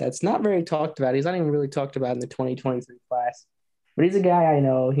one that's not very talked about. He's not even really talked about in the 2023 class. But he's a guy I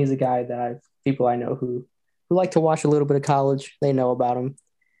know. He's a guy that people I know who like to watch a little bit of college. They know about him.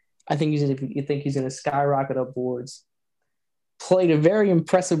 I think you think he's going to skyrocket up boards. Played a very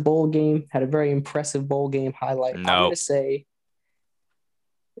impressive bowl game. Had a very impressive bowl game highlight. I'm going to say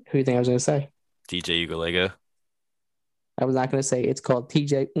 – who do you think I was going to say? DJ Ugalega. I was not going to say it's called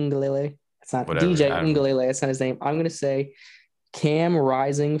TJ Ungalele. It's not DJ Ungalele. That's not his name. I'm going to say Cam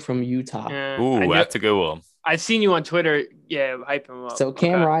Rising from Utah. Ooh, that's a good one. I've seen you on Twitter. Yeah, hype him up. So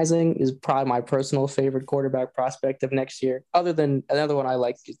Cam Rising is probably my personal favorite quarterback prospect of next year. Other than another one I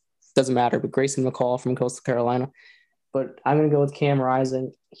like, it doesn't matter, but Grayson McCall from Coastal Carolina. But I'm going to go with Cam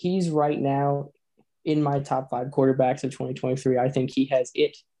Rising. He's right now in my top 5 quarterbacks of 2023. I think he has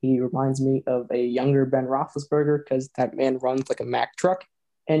it. He reminds me of a younger Ben Roethlisberger because that man runs like a Mack truck.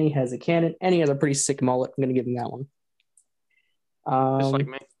 And he has a cannon, and he has a pretty sick mullet. I'm going to give him that one. Just like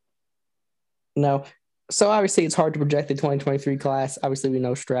me. No. So, obviously, it's hard to project the 2023 class. Obviously, we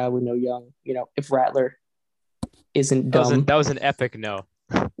know Stroud. We know Young. If Rattler isn't dumb. That was an epic no.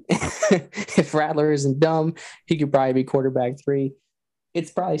 If Rattler isn't dumb, he could probably be quarterback 3.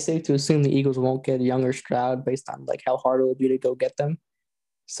 It's probably safe to assume the Eagles won't get a younger Stroud based on, how hard it will be to go get them.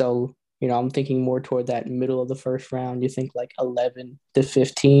 So, I'm thinking more toward that middle of the first round. You think 11 to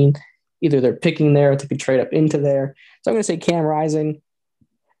 15. Either they're picking there or they could trade up into there. So I'm going to say Cam Rising.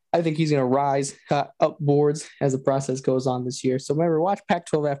 I think he's going to rise up boards as the process goes on this year. So remember, watch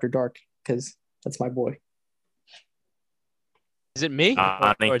Pac-12 After Dark because that's my boy. Is it me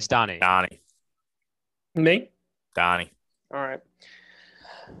or it's Donnie? Donnie. Me? Donnie. All right.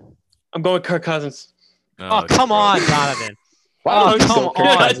 I'm going Kirk Cousins. Oh come on, Donovan. Wow, come on.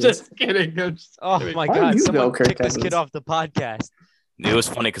 I'm just kidding. My God. Someone kick this kid off the podcast. It was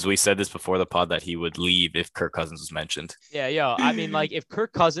funny because we said this before the pod that he would leave if Kirk Cousins was mentioned. Yeah, I mean, if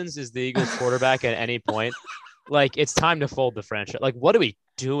Kirk Cousins is the Eagles quarterback at any point, it's time to fold the franchise. What are we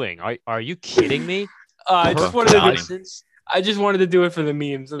doing? Are you kidding me? I just wanted to do it for the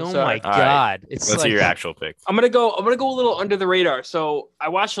memes. I'm sorry. My God. Right. Let's hear your actual pick. I'm gonna go a little under the radar. So I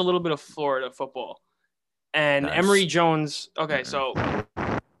watched a little bit of Florida football. And nice. Emory Jones. Okay, so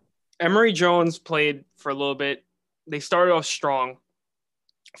Emory Jones played for a little bit. They started off strong.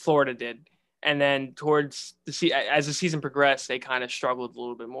 Florida did, and then towards as the season progressed, they kind of struggled a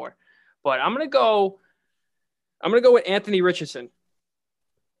little bit more. But I'm gonna go with Anthony Richardson.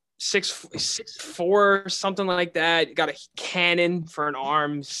 6'4", something like that. Got a cannon for an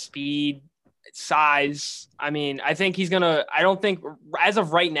arm, speed, size. I mean, I think he's gonna. I don't think as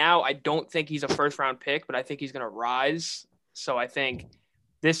of right now, I don't think he's a first round pick, but I think he's gonna rise. So I think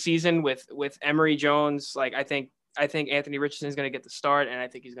this season with Emory Jones, I think I think Anthony Richardson is going to get the start, and I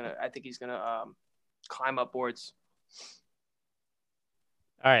think he's gonna climb up boards.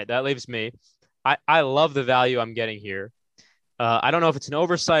 All right, that leaves me. I love the value I'm getting here. I don't know if it's an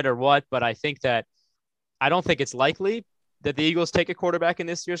oversight or what, but I don't think it's likely that the Eagles take a quarterback in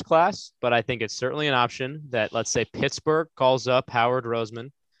this year's class, but I think it's certainly an option that, let's say, Pittsburgh calls up Howard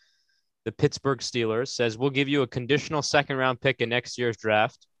Roseman. The Pittsburgh Steelers says, we'll give you a conditional second-round pick in next year's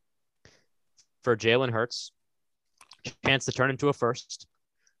draft for Jalen Hurts. Chance to turn into a first.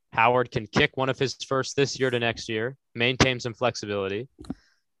 Howard can kick one of his first this year to next year, maintain some flexibility,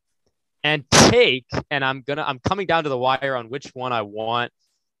 and I'm coming down to the wire on which one I want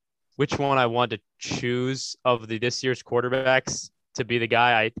to choose of this year's quarterbacks to be the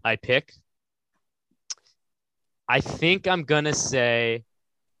guy I pick. I think I'm going to say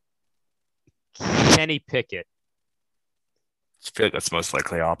Kenny Pickett. I feel like that's the most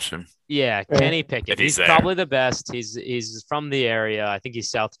likely option. Yeah, Kenny Pickett. He's probably the best. He's from the area. I think he's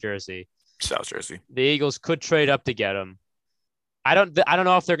South Jersey. The Eagles could trade up to get him. I don't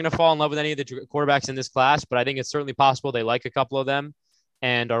know if they're going to fall in love with any of the quarterbacks in this class, but I think it's certainly possible they like a couple of them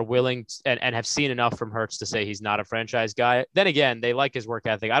and are willing and have seen enough from Hurts to say he's not a franchise guy. Then again, they like his work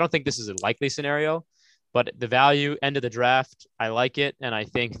ethic. I don't think this is a likely scenario, but the value end of the draft, I like it, and I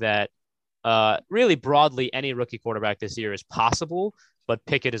think that really broadly, any rookie quarterback this year is possible, but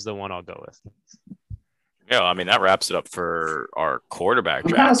Pickett is the one I'll go with. Yeah, I mean, that wraps it up for our quarterback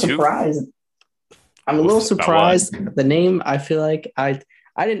draft. I'm kind of surprised. I'm a little surprised. The name, I feel like I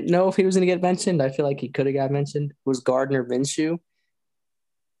didn't know if he was going to get mentioned. I feel like he could have got mentioned. Was Gardner Minshew.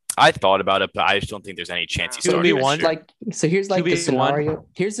 I thought about it, but I just don't think there's any chance he's starting one. So here's the scenario.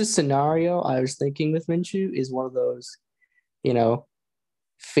 Here's the scenario I was thinking with Minshew is one of those,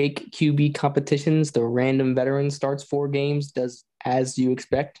 fake QB competitions. The random veteran starts 4 games, does as you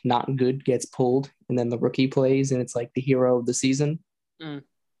expect, not good, gets pulled, and then the rookie plays, and it's like the hero of the season.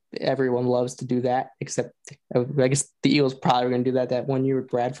 Everyone loves to do that, except I guess the Eagles probably were going to do that 1 year with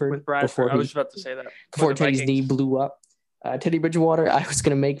Bradford. I was about to say that. Before Teddy's knee blew up. Teddy Bridgewater, I was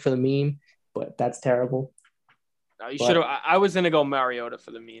going to make for the meme, but that's terrible. No, you should have. I was going to go Mariota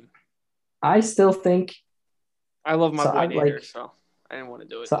for the meme. I still think. I love my boy Nader, so I didn't want to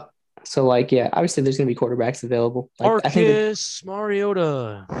do it. So obviously there's going to be quarterbacks available. Marcus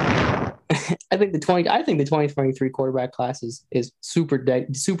Mariota. I think the 2023 quarterback class is super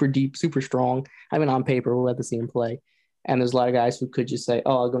deep, super strong. I mean, on paper, we'll have to see him play. And there's a lot of guys who could just say,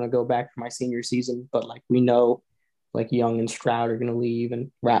 I'm going to go back for my senior season. But, we know, Young and Stroud are going to leave,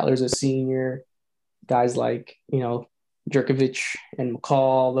 and Rattler's a senior. Guys like, Jerkovich and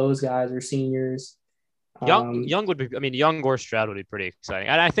McCall, those guys are seniors. Young would be. I mean, Young or Stroud would be pretty exciting,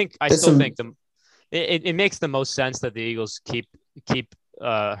 and I think it makes the most sense that the Eagles keep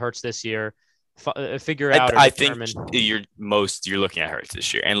Hurts this year. Figure out. I think you're looking at Hurts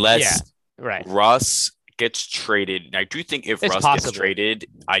this year, unless Russ gets traded. I do think if Russ gets traded,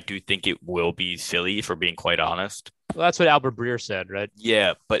 I do think it will be Philly, for being quite honest. Well, that's what Albert Breer said, right?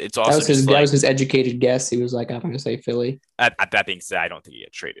 Yeah, but it's also that was his educated guess. He was like, I'm going to say Philly. That being said, I don't think he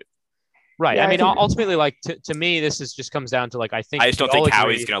gets traded. Right. Yeah, I mean, ultimately, to me, this just comes down to I think I just don't think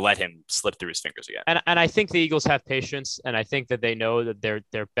Howie's going to let him slip through his fingers again. And I think the Eagles have patience, and I think that they know that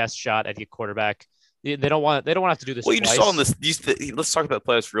their best shot at the quarterback. They don't want to have to do this. Well, you just saw on this. Let's talk about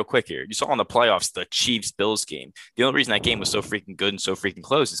the playoffs real quick here. You saw on the playoffs the Chiefs-Bills game. The only reason that game was so freaking good and so freaking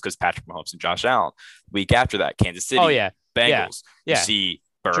close is because Patrick Mahomes and Josh Allen. Week after that, Kansas City. Oh yeah, Bengals. Yeah. You see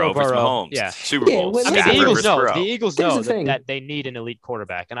Burrow versus Mahomes. Super Bowl. The Eagles know that they need an elite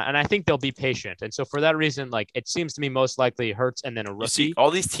quarterback, and I think they'll be patient. And so for that reason, it seems to me most likely Hurts and then a rookie. You see,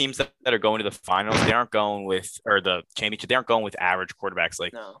 all these teams that are going to the finals, they aren't going with the championship. They aren't going with average quarterbacks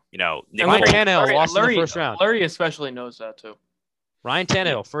Nick Ryan Tannehill lost in the first round. Larry especially knows that too. Ryan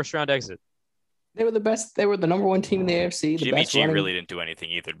Tannehill, first round exit. They were the best. They were the number 1 team in the AFC. Jimmy G really didn't do anything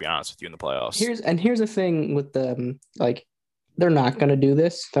either, to be honest with you, in the playoffs. Here's the thing with the they're not going to do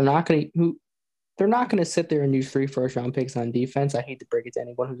this. They're not going to sit there and use 3 first-round picks on defense. I hate to break it to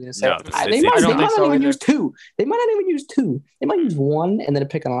anyone who's going to say they might not even use 2. They might not even use 2. They might use 1 and then a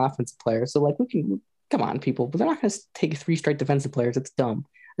pick on an offensive player. So we can come on, people, but they're not going to take 3 straight defensive players. It's dumb.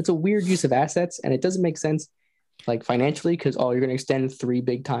 It's a weird use of assets, and it doesn't make sense financially because you're going to extend 3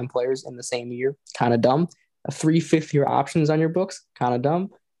 big-time players in the same year. Kind of dumb. 3 fifth-year options on your books. Kind of dumb.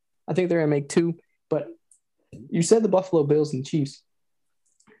 I think they're going to make 2, but. You said the Buffalo Bills and Chiefs.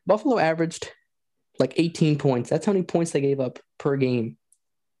 Buffalo averaged 18 points. That's how many points they gave up per game.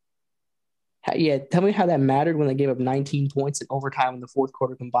 Tell me how that mattered when they gave up 19 points in overtime in the fourth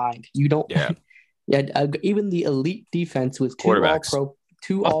quarter combined. You don't. Yeah. Even the elite defense with 2 quarterbacks. All-Pro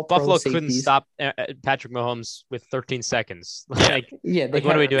two all-pro Buffalo safeties. couldn't stop Patrick Mahomes with 13 seconds. What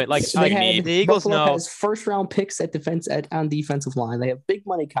are we doing? Like the Eagles Buffalo has first-round picks on defensive line. They have big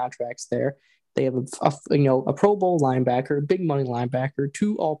money contracts there. They have a Pro Bowl linebacker, big money linebacker,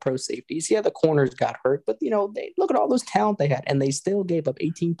 two all-pro safeties. Yeah, the corners got hurt, but they look at all those talent they had, and they still gave up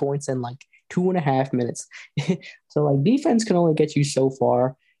 18 points in like 2.5 minutes. So like defense can only get you so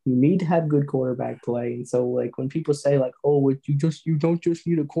far. You need to have good quarterback play. And so like when people say like, oh, you don't just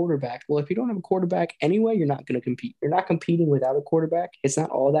need a quarterback. Well, if you don't have a quarterback anyway, you're not going to compete. You're not competing without a quarterback. It's not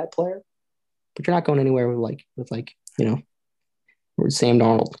all that player, but you're not going anywhere with Sam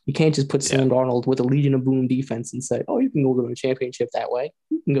Darnold. You can't just put Sam Darnold with a Legion of Boom defense and say, oh, you can go to a championship that way.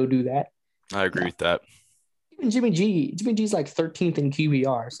 You can go do that. I agree with that. Even Jimmy G's like 13th in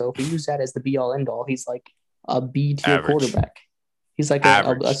QBR. So if we use that as the be-all, end-all, he's like a B-tier quarterback. He's like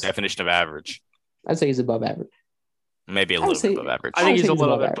average. Definition of average. I'd say he's above average. Maybe a little bit above average. I think he's a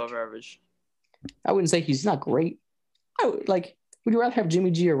little bit above average. I wouldn't say he's not great. Would you rather have Jimmy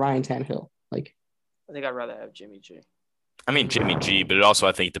G or Ryan Tannehill? I think I'd rather have Jimmy G. I mean Jimmy G, but it also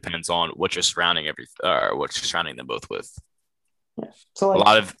I think depends on what you're surrounding them both with. Yeah. So a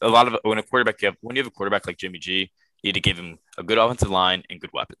lot of when you have a quarterback like Jimmy G, you need to give him a good offensive line and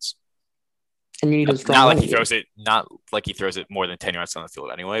good weapons. And you need a strong not like he throws it more than 10 yards on the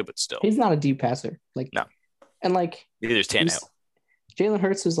field anyway, but still. He's not a deep passer. No. And neither is Tannehill. Jalen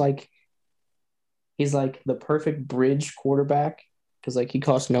Hurts is he's the perfect bridge quarterback because he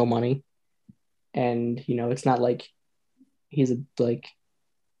costs no money. And it's not like he's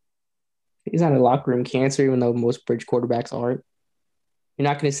not a locker room cancer, even though most bridge quarterbacks aren't. You're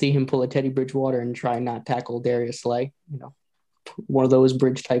not going to see him pull a Teddy Bridgewater and try and not tackle Darius Slay, one of those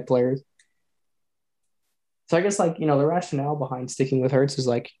bridge type players. So I guess the rationale behind sticking with Hurts is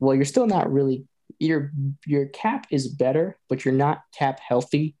well, you're still not really your cap is better, but you're not cap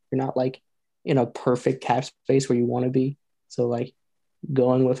healthy. You're not in a perfect cap space where you want to be. So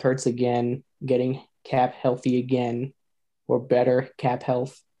going with Hurts again, getting cap healthy again, or better cap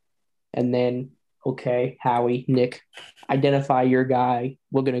health, and then Howie, Nick, identify your guy.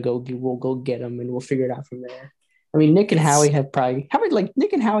 We'll go get him, and we'll figure it out from there. I mean, Nick and Howie have great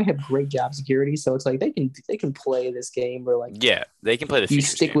job security, so it's they can play this game or they can play the. You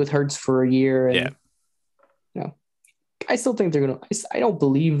stick with Hurts for a year, and I still think they're gonna. I don't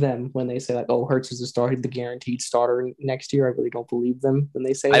believe them when they say Hurts is the guaranteed starter next year. I really don't believe them when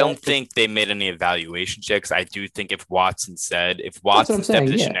they say. I don't think they made any evaluation checks. I do think if Watson's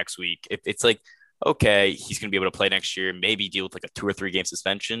deposition next week, if it's okay, he's going to be able to play next year, maybe deal with a 2 or 3 game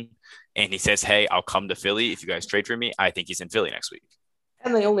suspension. And he says, hey, I'll come to Philly if you guys trade for me. I think he's in Philly next week.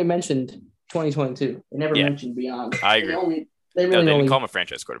 And they only mentioned 2022. They never mentioned beyond. I agree. They didn't call him a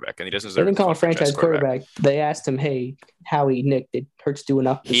franchise quarterback, and he doesn't deserve. They didn't call him a franchise quarterback. They asked him, "Hey, Howie, Nick, did Hurts do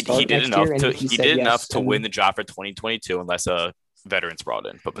enough to start next year?" He did enough to win the job for 2022, unless a veteran's brought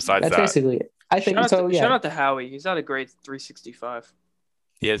in. But besides that's basically it. I think so. Shout out to Howie. He's had a great 365.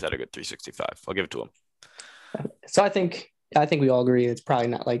 He has had a good 365. I'll give it to him. So I think we all agree it's probably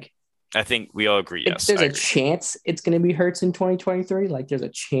not I think we all agree. Yes, there's a chance it's going to be Hurts in 2023. There's a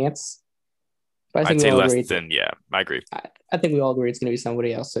chance. But I think I'd say less than I agree. I think we all agree it's going to be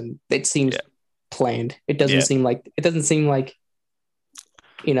somebody else, and it seems planned. It doesn't seem like that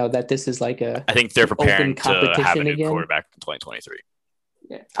this is a. I think they're preparing to have a new quarterback in 2023.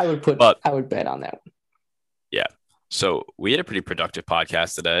 Yeah, I would bet on that. Yeah. So we had a pretty productive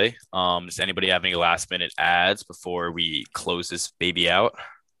podcast today. Does anybody have any last minute ads before we close this baby out?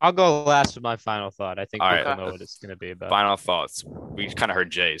 I'll go last with my final thought. I think people know what it's going to be about. Final thoughts. We kind of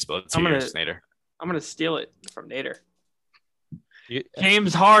heard Jay's, but let's hear yours, Nader. I'm going to steal it from Nader.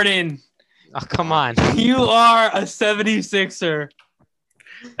 James Harden. Oh, come on. You are a 76er.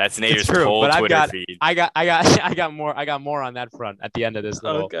 That's Nader's whole Twitter feed. I got more on that front at the end of this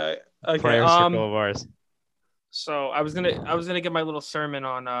little prayer circle of ours. So I was gonna get my little sermon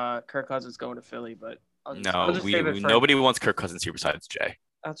on Kirk Cousins going to Philly, but nobody wants Kirk Cousins here besides Jay.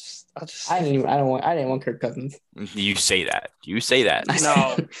 I didn't want Kirk Cousins. You say that.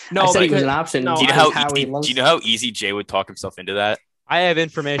 No. I said he was an option. Do you know how easy Jay would talk himself into that? I have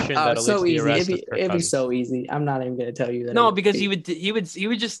information that'll lead to the arrest of Kirk Cousins. It'd be so easy. I'm not even going to tell you that. No, because he would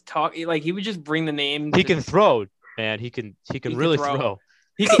just talk he would just bring the name. He can throw, man. He can really throw.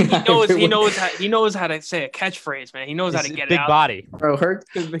 He knows how to say a catchphrase, man. He knows how to get it out. Big body. Bro,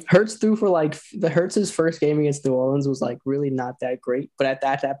 Hurts threw for Hurts' first game against New Orleans was really not that great. But at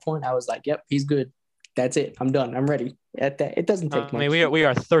that point, I was like, yep, he's good. That's it. I'm done. I'm ready. It doesn't take much. I mean, we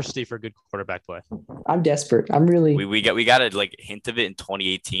are thirsty for good quarterback play. I'm desperate. I'm really. We got a hint of it in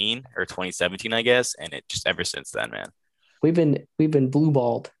 2018 or 2017, I guess, and it just ever since then, man. we've been blue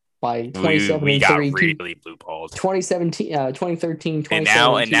balled by 27 we and got 3, really blue balled. 2017, 2013,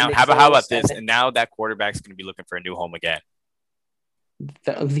 2017. And now how about this? And now that quarterback's going to be looking for a new home again.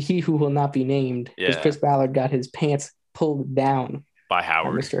 He who will not be named, because Chris Ballard got his pants pulled down by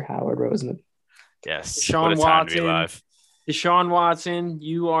Howard, Mr. Howard Roseman. Yes, Deshaun Watson. Deshaun Watson,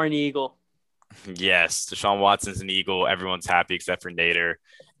 you are an Eagle. Yes, Deshaun Watson's an Eagle. Everyone's happy except for Nader.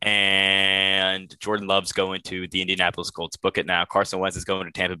 And Jordan Love's going to the Indianapolis Colts. Book it now. Carson Wentz is going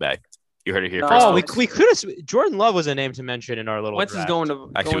to Tampa Bay. You heard it here first. Oh, we could have. Jordan Love was a name to mention in our little. Wentz draft. Is going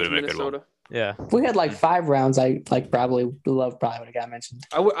to actually going to Minnesota. Yeah. If we had like 5 rounds, Love would have got mentioned.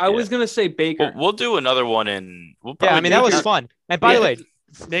 I was gonna say Baker. We'll do another one in. That was fun. And by the way,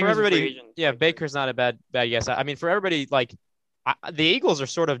 for Baker's everybody, Baker's not a bad guess. I mean, for everybody, like the Eagles are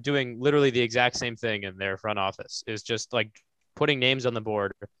sort of doing literally the exact same thing in their front office. Is just like putting names on the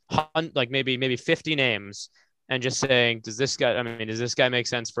board, like maybe 50 names. And just saying, does this guy make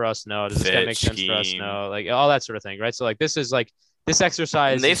sense for us? No. Does this guy make sense for us? No. Like all that sort of thing, right? So like this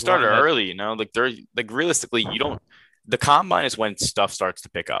exercise. And they started early, like they're like realistically, the combine is when stuff starts to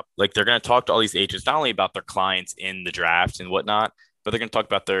pick up. Like they're going to talk to all these agents, not only about their clients in the draft and whatnot, but they're going to talk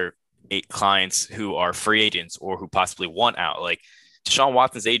about their 8 clients who are free agents or who possibly want out. Like Deshaun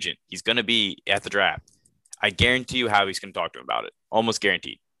Watson's agent, he's going to be at the draft. I guarantee you how he's going to talk to him about it. Almost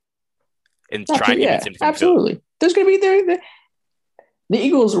guaranteed. And try and convince him to absolutely. There's going to be the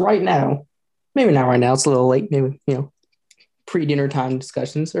Eagles right now. Maybe not right now. It's a little late. Maybe pre-dinner time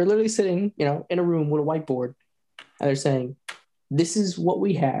discussions. They're literally sitting in a room with a whiteboard, and they're saying, "This is what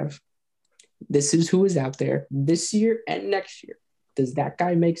we have. This is who is out there this year and next year. Does that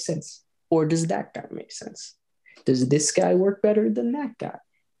guy make sense, or does that guy make sense? Does this guy work better than that guy?"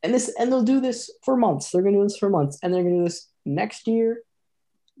 And they'll do this for months. They're going to do this for months, and they're going to do this next year.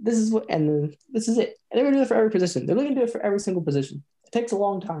 This is it. And they're going to do it for every position. They're going to do it for every single position. It takes a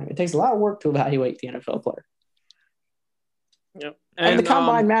long time. It takes a lot of work to evaluate the NFL player. Yep. And the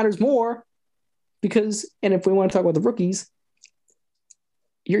combine matters more because, and if we want to talk about the rookies,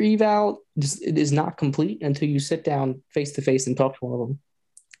 your eval is not complete until you sit down face to face and talk to one of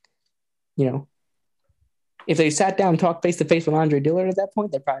them. If they sat down and talked face to face with Andre Dillard at that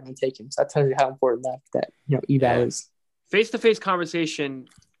point, they're probably going to take him. So that tells you how important that eval is. Face to face conversation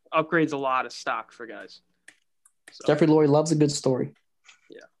upgrades a lot of stock for guys. So. Jeffrey Lurie loves a good story.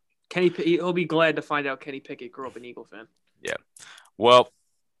 Yeah. He'll be glad to find out Kenny Pickett grew up an Eagle fan. Yeah. Well,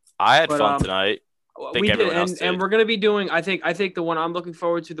 I had fun tonight. We did, and we're going to be doing. I think the one I'm looking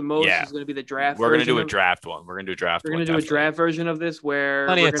forward to the most is going to be the draft. We're going to do a draft one. We're going to do a draft. We're going to do a draft version of this where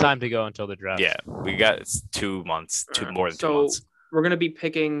plenty of time to go until the draft. Yeah, we got 2 months, more than 2 months. So we're going to be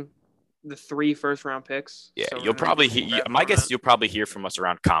picking the 3 first-round picks. Yeah, so you'll probably my guess is you'll probably hear from us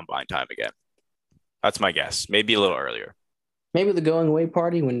around combine time again. That's my guess. Maybe a little earlier. Maybe the going away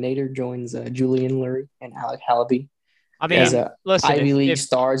party when Nader joins Julian Lurie and Alec Halaby. I mean, listen, Ivy League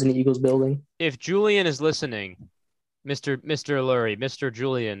stars in the Eagles building. If Julian is listening, Mr. Lurie, Mr.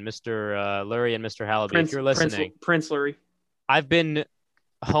 Julian, Mr. Lurie, and Mr. Halaby, if you're listening, Prince Lurie, I've been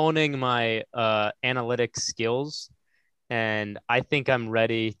honing my analytics skills, and I think I'm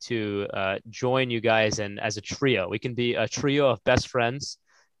ready to join you guys. And as a trio, we can be a trio of best friends,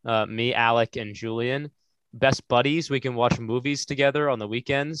 me, Alec, and Julian, best buddies. We can watch movies together on the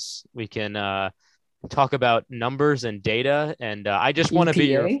weekends. We can talk about numbers and data, and I just want to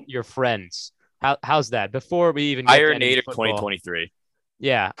be your friends. How's that? Before we even get Iron Nader 2023.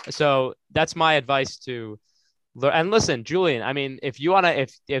 Yeah, so that's my advice to. And listen, Julian, I mean, if you want to,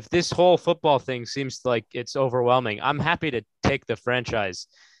 if this whole football thing seems like it's overwhelming, I'm happy to take the franchise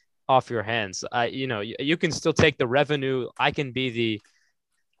off your hands. You can still take the revenue. I can be the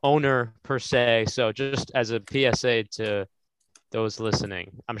owner per se. So just as a PSA to those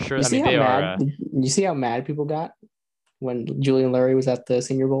listening, I'm sure. You see how mad people got when Julian Lurie was at the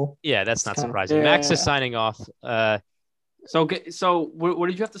Senior Bowl? Yeah, that's not surprising. Yeah. Max is signing off. So what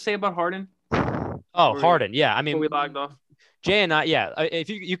did you have to say about Harden? Harden. Yeah, I mean, we logged off. Jay and I, if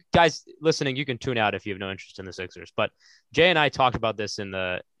you guys listening, you can tune out if you have no interest in the Sixers. But Jay and I talked about this in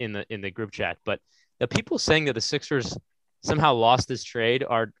the group chat. But the people saying that the Sixers somehow lost this trade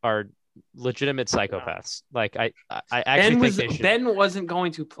are legitimate psychopaths. Like I actually think they should. Ben wasn't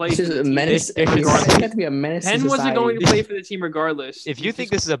going to play. This is a menace. It had to be a menace. Ben wasn't going to play for the team regardless. If you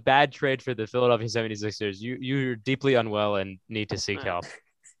think this is a bad trade for the Philadelphia 76ers, you're deeply unwell and need to seek help.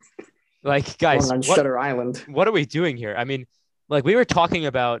 Like, guys, on Shutter Island. What are we doing here? I mean, like, we were talking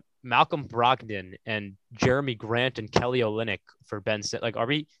about Malcolm Brogdon and Jeremy Grant and Kelly Olynyk for Ben. Like, are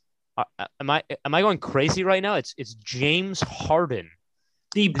we? Am I going crazy right now? It's James Harden,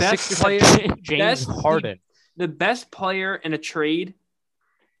 the best player. James Harden. the best player in a trade,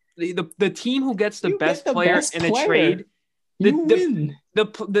 the team who gets the best player in a trade,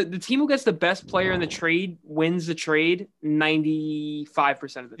 the team who gets the best player in the trade wins the trade 95%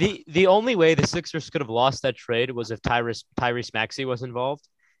 of the time. The only way the Sixers could have lost that trade was if Tyrese Maxey was involved,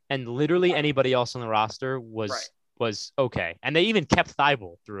 and literally anybody else on the roster was okay, and they even kept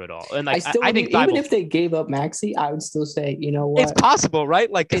Thibault through it all. And like I think even if they gave up Maxey, I would still say, you know what? It's possible,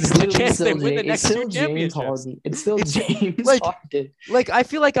 right? Like it's a chance they win the next two James championships. Harden. It's still James Harden. Like I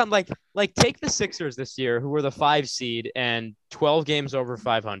feel like I'm like take the Sixers this year, who were the 5 seed and 12 games over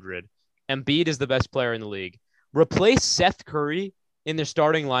 500. Embiid is the best player in the league. Replace Seth Curry in their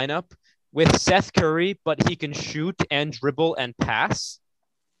starting lineup with Seth Curry, but he can shoot and dribble and pass.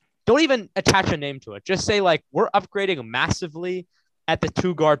 Don't even attach a name to it. Just say, like, we're upgrading massively at the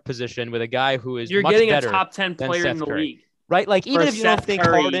 2-guard position with a guy who is You're much getting better a top 10 player in the league. Right? Like, even if you don't think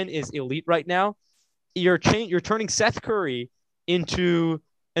Curry. Harden is elite right now, you're turning Seth Curry into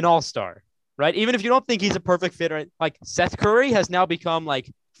an all-star, right? Even if you don't think he's a perfect fit, like, Seth Curry has now become,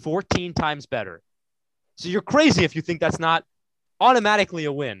 like, 14 times better. So you're crazy if you think that's not automatically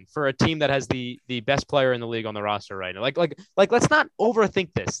a win for a team that has the best player in the league on the roster right now. Like let's not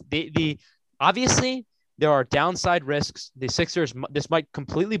overthink this. The obviously there are downside risks. The Sixers, this might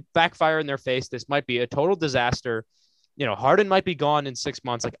completely backfire in their face. This might be a total disaster. You know, Harden might be gone in 6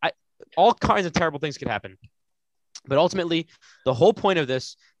 months. All kinds of terrible things could happen. But ultimately, the whole point of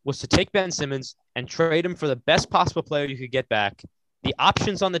this was to take Ben Simmons and trade him for the best possible player you could get back. The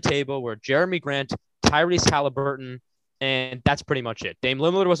options on the table were Jeremy Grant, Tyrese Halliburton, and that's pretty much it. Dame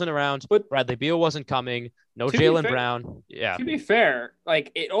Lillard wasn't around. But Bradley Beal wasn't coming. No Jaylen Brown. Yeah. To be fair,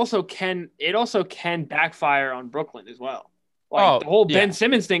 like it also can backfire on Brooklyn as well. Like the whole Ben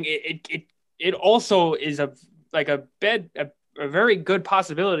Simmons thing, it also is a very good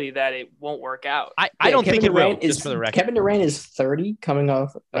possibility that it won't work out. I don't think it will. Just for the record, Kevin Durant is 30, coming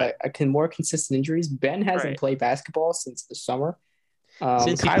off more consistent injuries. Ben hasn't played basketball since the summer.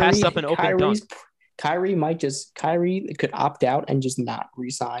 Since he passed up an open dunk. Kyrie could opt out and just not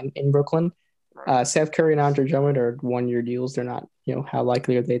re-sign in Brooklyn. Seth Curry and Andre Drummond are 1-year deals. They're not, how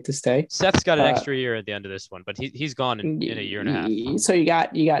likely are they to stay? Seth's got an extra year at the end of this one, but he's gone in a year and a half. So you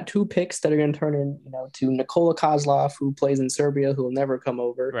got 2 picks that are going to turn in, to Nikola Kozlov, who plays in Serbia, who will never come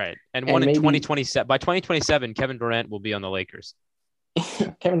over. Right. And one in 2027. By 2027, Kevin Durant will be on the Lakers.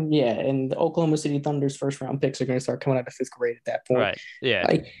 And the Oklahoma City Thunder's first-round picks are going to start coming out of 5th grade at that point. Right. Yeah.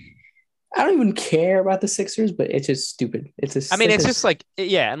 I don't even care about the Sixers, but it's just stupid. It's just like,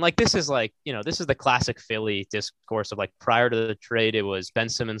 and like this is like, this is the classic Philly discourse of like prior to the trade, it was Ben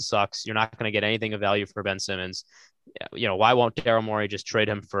Simmons sucks. You're not going to get anything of value for Ben Simmons. Why won't Daryl Morey just trade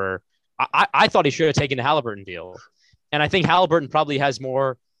him for? I thought he should have taken the Halliburton deal, and I think Halliburton probably has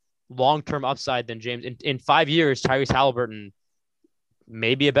more long-term upside than James. In 5 years, Tyrese Halliburton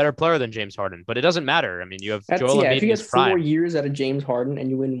may be a better player than James Harden, but it doesn't matter. I mean, you have Joel Embiid if you get 4 years out of James Harden and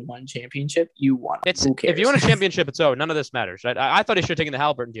you win 1 championship, you won. Who cares? If you win a championship, it's over. None of this matters, right? I thought he should have taken the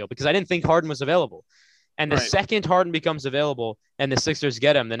Halliburton deal because I didn't think Harden was available. And the second Harden becomes available and the Sixers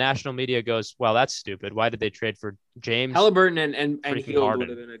get him, the national media goes, well, that's stupid. Why did they trade for James? Halliburton and Hield would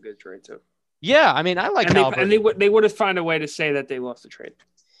have been a good trade too. Yeah, I mean, I like Halliburton. And they would have found a way to say that they lost the trade.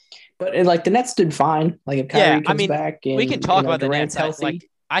 But the Nets did fine. Like if Kyrie comes back, and we can talk about the Durant's Nets. Healthy.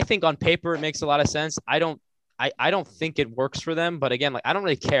 I think on paper it makes a lot of sense. I don't think it works for them, but again, I don't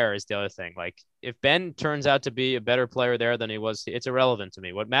really care is the other thing. Like if Ben turns out to be a better player there than he was, it's irrelevant to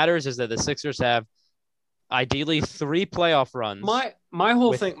me. What matters is that the Sixers have ideally 3 playoff runs. My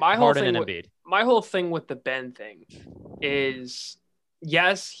whole thing with the Ben thing is,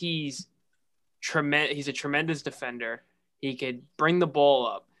 yes, he's a tremendous defender. He could bring the ball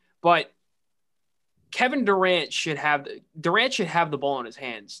up, but Kevin Durant should have the ball in his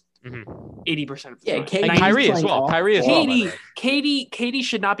hands 80% of the time. And Kyrie as well. KD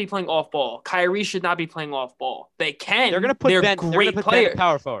should not be playing off ball. Kyrie should not be playing off ball. They're going to put Ben. Great players.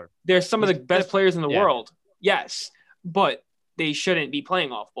 Power forward. They're some of the best players in the world. Yes, but they shouldn't be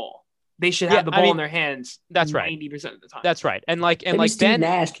playing off ball. They should have the ball in their hands. That's right. 90% of the time. That's right. And Steve Ben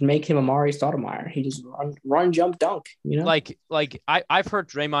Nash can make him Amari Stoudemire. He just run, jump, dunk. I've heard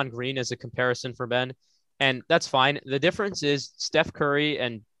Draymond Green as a comparison for Ben, and that's fine. The difference is Steph Curry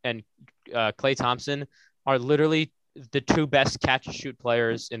and Klay Thompson are literally the 2 best catch and shoot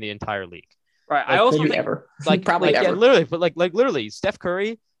players in the entire league. Right. I also think ever. probably ever. Yeah, literally, but literally, Steph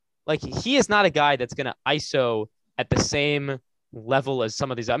Curry, he is not a guy that's gonna ISO at the same level as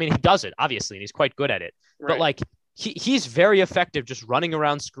some of these. I mean, he does it obviously, and he's quite good at it. Right. But he's very effective just running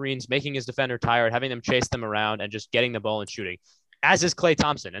around screens, making his defender tired, having them chase them around, and just getting the ball and shooting. as is Klay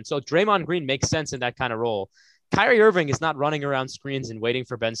Thompson. And so Draymond Green makes sense in that kind of role. Kyrie Irving is not running around screens and waiting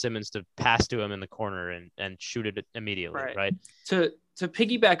for Ben Simmons to pass to him in the corner and shoot it immediately, right? To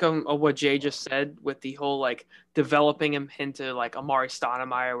piggyback on what Jay just said with the whole like developing him into like Amari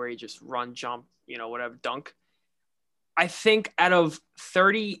Stoudemire where he just run, jump, whatever, dunk. I think out of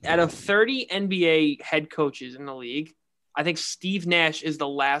 30 NBA head coaches in the league, I think Steve Nash is the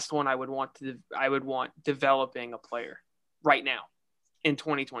last one I would want developing a player right now in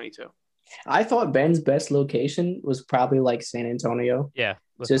 2022. I thought Ben's best location was probably like San Antonio. Yeah.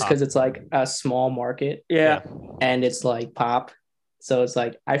 Just because it's like a small market. Yeah. And it's like pop. So it's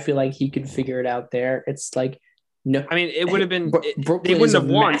like, I feel like he could figure it out there. It's like, no. I mean, it would have been Brooklyn is a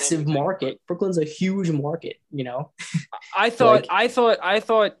massive market. Brooklyn's a huge market, I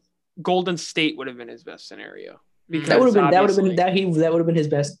thought Golden State would have been his best scenario. Because that would have been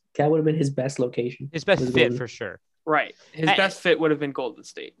his best location. His best fit Golden. For sure. Right. His best fit would have been Golden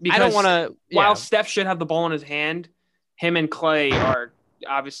State. Because I don't want to. While Steph should have the ball in his hand, him and Klay are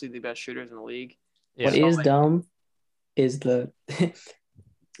obviously the best shooters in the league. Yeah. What is dumb is the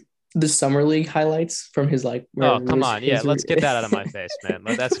summer league highlights from his like. Come on, let's get that out of my face, man.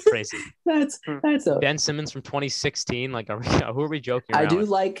 That's crazy. that's Ben Simmons from 2016. Like, who are we joking? I do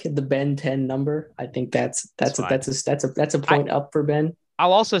like the Ben 10 number. I think that's a point up for Ben.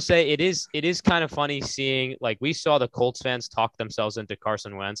 I'll also say it is kind of funny seeing, like, we saw the Colts fans talk themselves into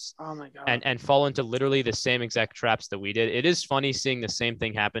Carson Wentz. Oh my God. And fall into literally the same exact traps that we did. It is funny seeing the same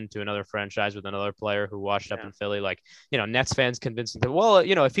thing happen to another franchise with another player who washed up in Philly. Like, Nets fans convincing them, well,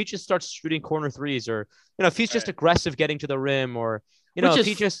 if he just starts shooting corner threes, or, if he's just aggressive getting to the rim, or,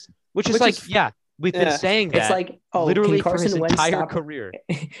 we've been saying that. It's like, literally for his entire career.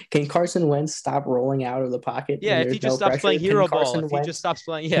 Can Carson Wentz stop rolling out of the pocket? Yeah, if he just stops playing hero ball. If he just stops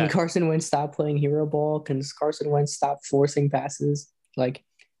playing, Can Carson Wentz stop playing hero ball? Can Carson Wentz stop forcing passes? Like,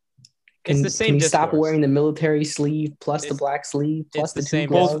 can he stop wearing the military sleeve plus the black sleeve plus the two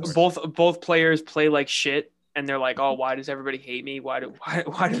gloves? Both players play like shit. And they're like, oh, why does everybody hate me? Why do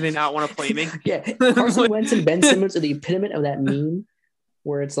they not want to play me? Yeah, Carson Wentz and Ben Simmons are the epitome of that meme.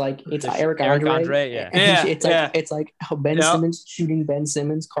 Where it's like it's Eric Andre, it's like how Ben Simmons shooting Ben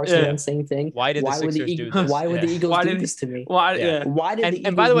Simmons, Carson Wentz, same thing. Why would the Eagles do this to me? Why did the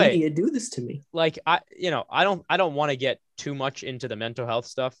Eagles media do this to me? Like I don't want to get too much into the mental health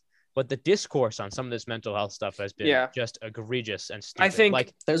stuff, but the discourse on some of this mental health stuff has been just egregious and stupid. I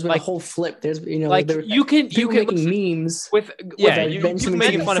think there's been a whole flip. There's you can making memes with you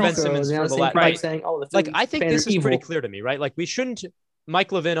making fun of Ben Simmons for the last saying, I think this is pretty clear to me, right? Like we shouldn't.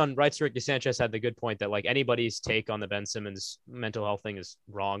 Mike Levin on Right to Rick DeSanchez had the good point that like anybody's take on the Ben Simmons mental health thing is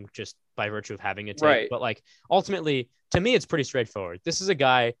wrong just by virtue of having a take. Right. But like ultimately, to me, it's pretty straightforward. This is a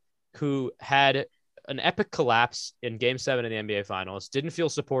guy who had an epic collapse in Game 7 in the NBA Finals, didn't feel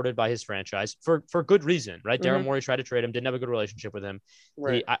supported by his franchise for good reason, right? Daryl Morey tried to trade him, didn't have a good relationship with him.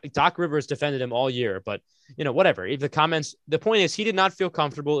 Right. Doc Rivers defended him all year, but whatever. The point is he did not feel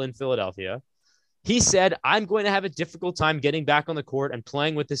comfortable in Philadelphia. He said, I'm going to have a difficult time getting back on the court and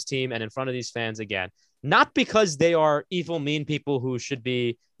playing with this team and in front of these fans again. Not because they are evil, mean people who should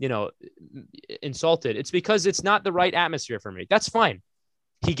be, insulted. It's because it's not the right atmosphere for me. That's fine.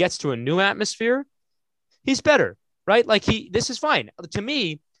 He gets to a new atmosphere. He's better, right? Like this is fine. To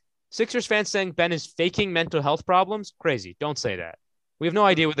me, Sixers fans saying Ben is faking mental health problems, crazy. Don't say that. We have no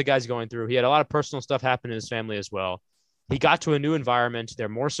idea what the guy's going through. He had a lot of personal stuff happen in his family as well. He got to a new environment. They're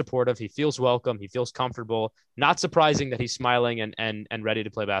more supportive. He feels welcome. He feels comfortable. Not surprising that he's smiling and ready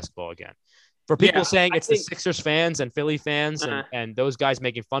to play basketball again. For people saying the Sixers fans and Philly fans and those guys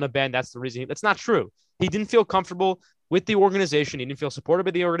making fun of Ben, that's the reason. That's not true. He didn't feel comfortable with the organization. He didn't feel supported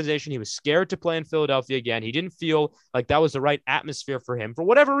by the organization. He was scared to play in Philadelphia again. He didn't feel like that was the right atmosphere for him for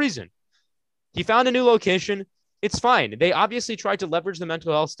whatever reason. He found a new location. It's fine. They obviously tried to leverage the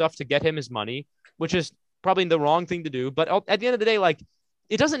mental health stuff to get him his money, which is probably the wrong thing to do. But at the end of the day, like,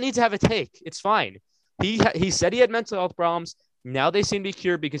 it doesn't need to have a take. It's fine. He said he had mental health problems. Now they seem to be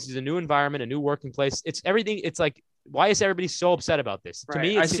cured because he's a new environment, a new working place. It's everything. It's like, why is everybody so upset about this? Right. To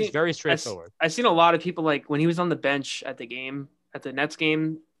me, it seems very straightforward. I've seen a lot of people, like, when he was on the bench at the Nets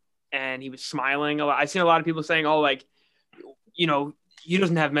game, and he was smiling a lot. I've seen a lot of people saying, oh, like, he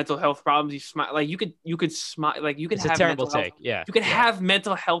doesn't have mental health problems. He smile. Like, you could smile. Like, you could have a terrible take. Yeah. You could have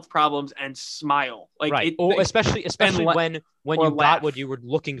mental health problems and smile. Like, right. Especially when you got what you were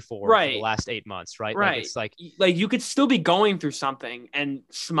looking for the last 8 months, right? Right. Like, it's like you could still be going through something and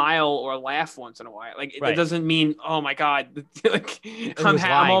smile or laugh once in a while. Like, it doesn't mean, oh my God, like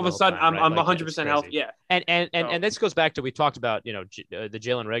I'm all of a sudden I'm 100% healthy. Yeah. And this goes back to, we talked about, the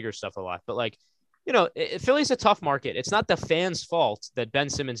Jalen Reagor stuff a lot, but like, Philly's a tough market. It's not the fans' fault that Ben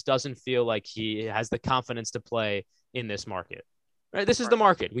Simmons doesn't feel like he has the confidence to play in this market. Right? This is the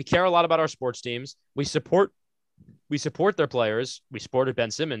market. We care a lot about our sports teams. We support their players. We supported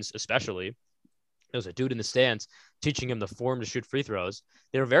Ben Simmons, especially. There was a dude in the stands teaching him the form to shoot free throws.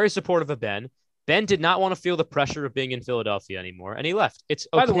 They were very supportive of Ben. Ben did not want to feel the pressure of being in Philadelphia anymore, and he left. It's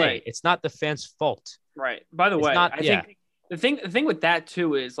okay. By the way, it's not the fans' fault. Right. By the way, I think the thing with that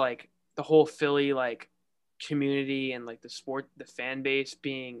too is like the whole Philly like community and like the fan base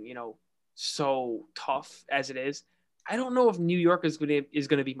being, so tough as it is. I don't know if New York is going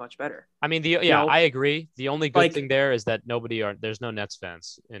to be much better. I mean, I agree. The only good thing there is that there's no Nets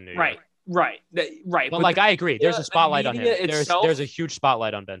fans in New York. Right. But I agree. There's a spotlight on him. There's a huge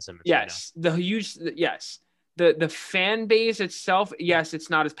spotlight on Ben Simmons. Yes, The fan base itself, yes, it's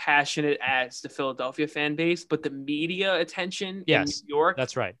not as passionate as the Philadelphia fan base, but the media attention in New York,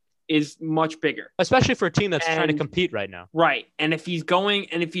 that's right, is much bigger, especially for a team that's trying to compete right now. Right, and if he's going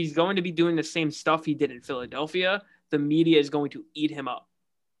to be doing the same stuff he did in Philadelphia, the media is going to eat him up.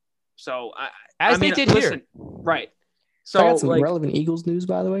 So they did here, right? So I got some relevant Eagles news,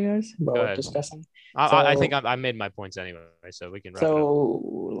 by the way, guys. About discussing. I think I made my points anyway, so we can. Wrap it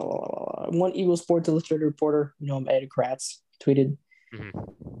up. One Eagles Sports Illustrated reporter, Eddie Kratz, tweeted,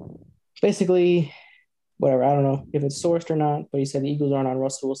 basically, whatever. I don't know if it's sourced or not, but he said the Eagles aren't on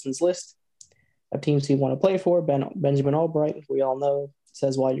Russell Wilson's list of teams he want to play for. Benjamin Albright, we all know,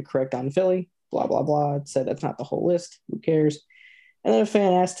 says, "Well, you're correct on Philly." Blah blah blah. It said that's not the whole list. Who cares? And then a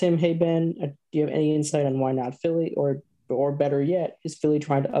fan asked him, "Hey Ben, do you have any insight on why not Philly, or better yet, is Philly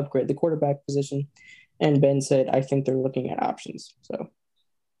trying to upgrade the quarterback position?" And Ben said, "I think they're looking at options."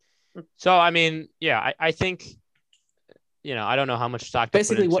 So I mean, I think, I don't know how much stock.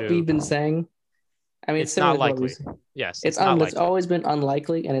 Basically, what we've been saying. I mean, it's not likely. Yes, it's always been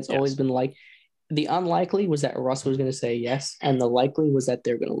unlikely, and it's always been like the unlikely was that Russ was going to say yes, and the likely was that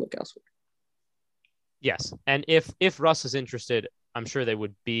they're going to look elsewhere. Yes, and if Russ is interested, I'm sure they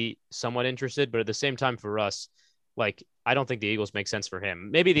would be somewhat interested, but at the same time for Russ, I don't think the Eagles make sense for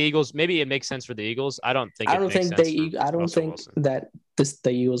him. Maybe it makes sense for the Eagles. I don't think that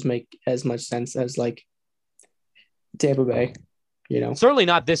the Eagles make as much sense as Tampa Bay, Certainly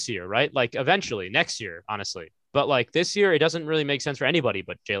not this year, right? Eventually next year, honestly. But this year, it doesn't really make sense for anybody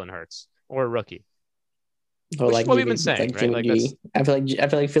but Jalen Hurts or a rookie. Or which is what we've been saying, right? I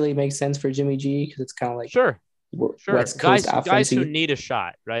feel like Philly makes sense for Jimmy G because it's kind of sure. West Coast guys who need a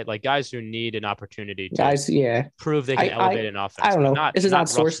shot, right? Guys who need an opportunity to prove they can elevate an offense. I don't know. This is not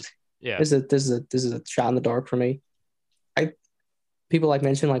sourced. Yeah. This is a shot in the dark for me. People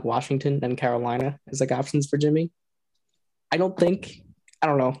mention Washington and Carolina as options for Jimmy. I don't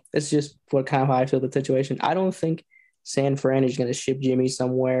know. It's just what kind of how I feel the situation. I don't think San Fran is going to ship Jimmy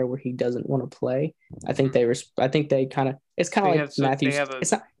somewhere where he doesn't want to play. I think they kind of. It's kind of like Matthew.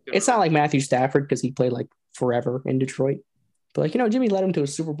 It's not like Matthew Stafford because he played forever in Detroit. But Jimmy led him to a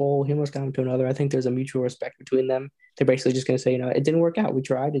Super Bowl. He almost got him to another. I think there's a mutual respect between them. They're basically just going to say, it didn't work out. We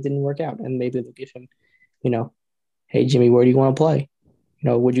tried. It didn't work out. And maybe they'll give him, hey, Jimmy, where do you want to play?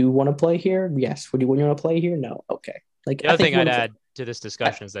 Would you want to play here? Yes. Would you want to play here? No. Okay. The other thing I'd add to this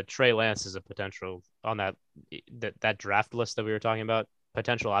discussion is that Trey Lance is a potential on that draft list that we were talking about,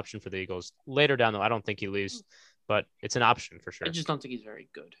 potential option for the Eagles later down. Though I don't think he leaves, but it's an option for sure. I just don't think he's very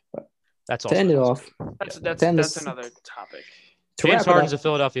good. That's also to end it off. That's another topic. James Harden's a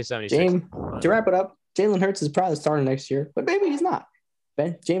Philadelphia 76er. To wrap it up, Jalen Hurts is probably starting next year, but maybe he's not.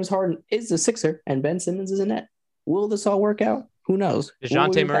 James Harden is a Sixer, and Ben Simmons is a Net. Will this all work out? Who knows?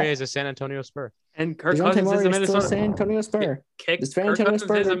 DeJounte Murray is a San Antonio Spur. And Kirk Cousins is a Minnesota San Antonio Spur. The San Antonio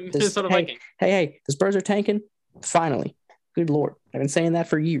Spurs is a Minnesota Viking. Hey, the Spurs are tanking. Finally. Good Lord. I've been saying that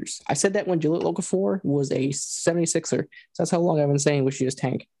for years. I said that when Jaleel Okafor was a 76er. So that's how long I've been saying we should just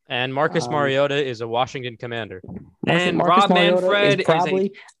tank. And Marcus Mariota is a Washington Commander. And Rob Manfred is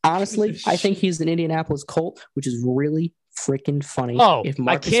probably, honestly, I think he's an Indianapolis Colt, which is really freaking funny. Oh,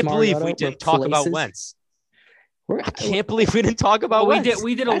 I can't believe we didn't talk about Wentz. I can't believe we didn't talk about Wentz.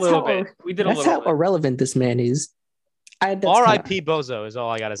 We did a little bit. That's how irrelevant this man is. R.I.P. Bozo is all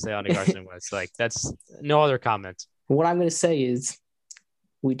I got to say on Carson Wentz. That's no other comment. What I'm going to say is,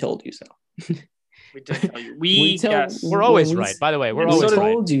 we told you so. We did tell you. We're always right. By the way, we're always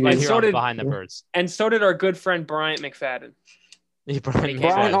right. Right here on Behind the Birds. And so did our good friend Bryant McFadden.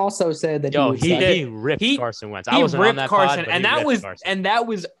 Brian also said that he ripped Carson Wentz. I wasn't on that Carson, pod, and that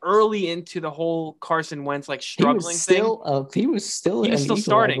was early into the whole Carson Wentz struggling thing. He was still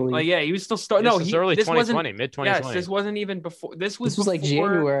starting. He was still starting. No, this was early 2020, mid 2020. Yes, this wasn't even before. This was like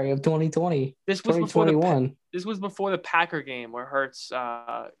January of 2020. This was 2021. This was before the Packer game where Hurts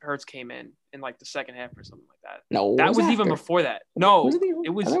came in the second half or something like that. No, that was even before that. No, it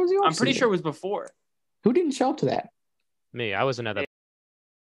was. I'm pretty sure it was before. Who didn't show up to that? Me, I wasn't at that.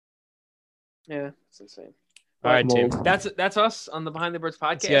 Yeah, it's insane. All right, team. That's us on the Behind the Birds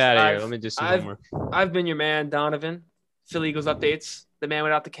podcast. Yeah, let me do some homework. I've been your man, Donovan. Philly Eagles updates. The man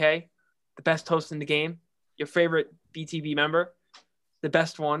without the K, the best host in the game. Your favorite BTB member, the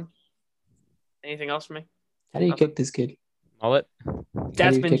best one. Anything else for me? How do you kick this kid? Mullet.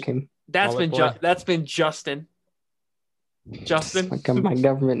 That's been Justin. Justin. My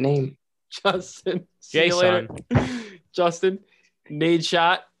government name. Justin. Jason. Justin. Nade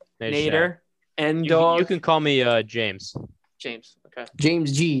Shot. Nader. And you can call me James. James. Okay.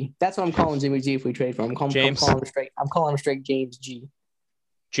 James G. That's what I'm calling Jimmy G if we trade for him. I'm calling him straight James G.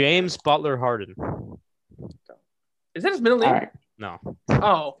 James Butler Harden. Is that his middle name? All right. No.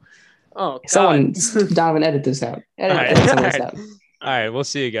 Oh, God. Someone, Donovan, edit this out. Edit this out. All right. We'll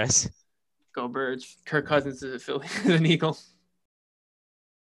see you guys. Go Birds. Kirk Cousins is a Philly, an Eagle.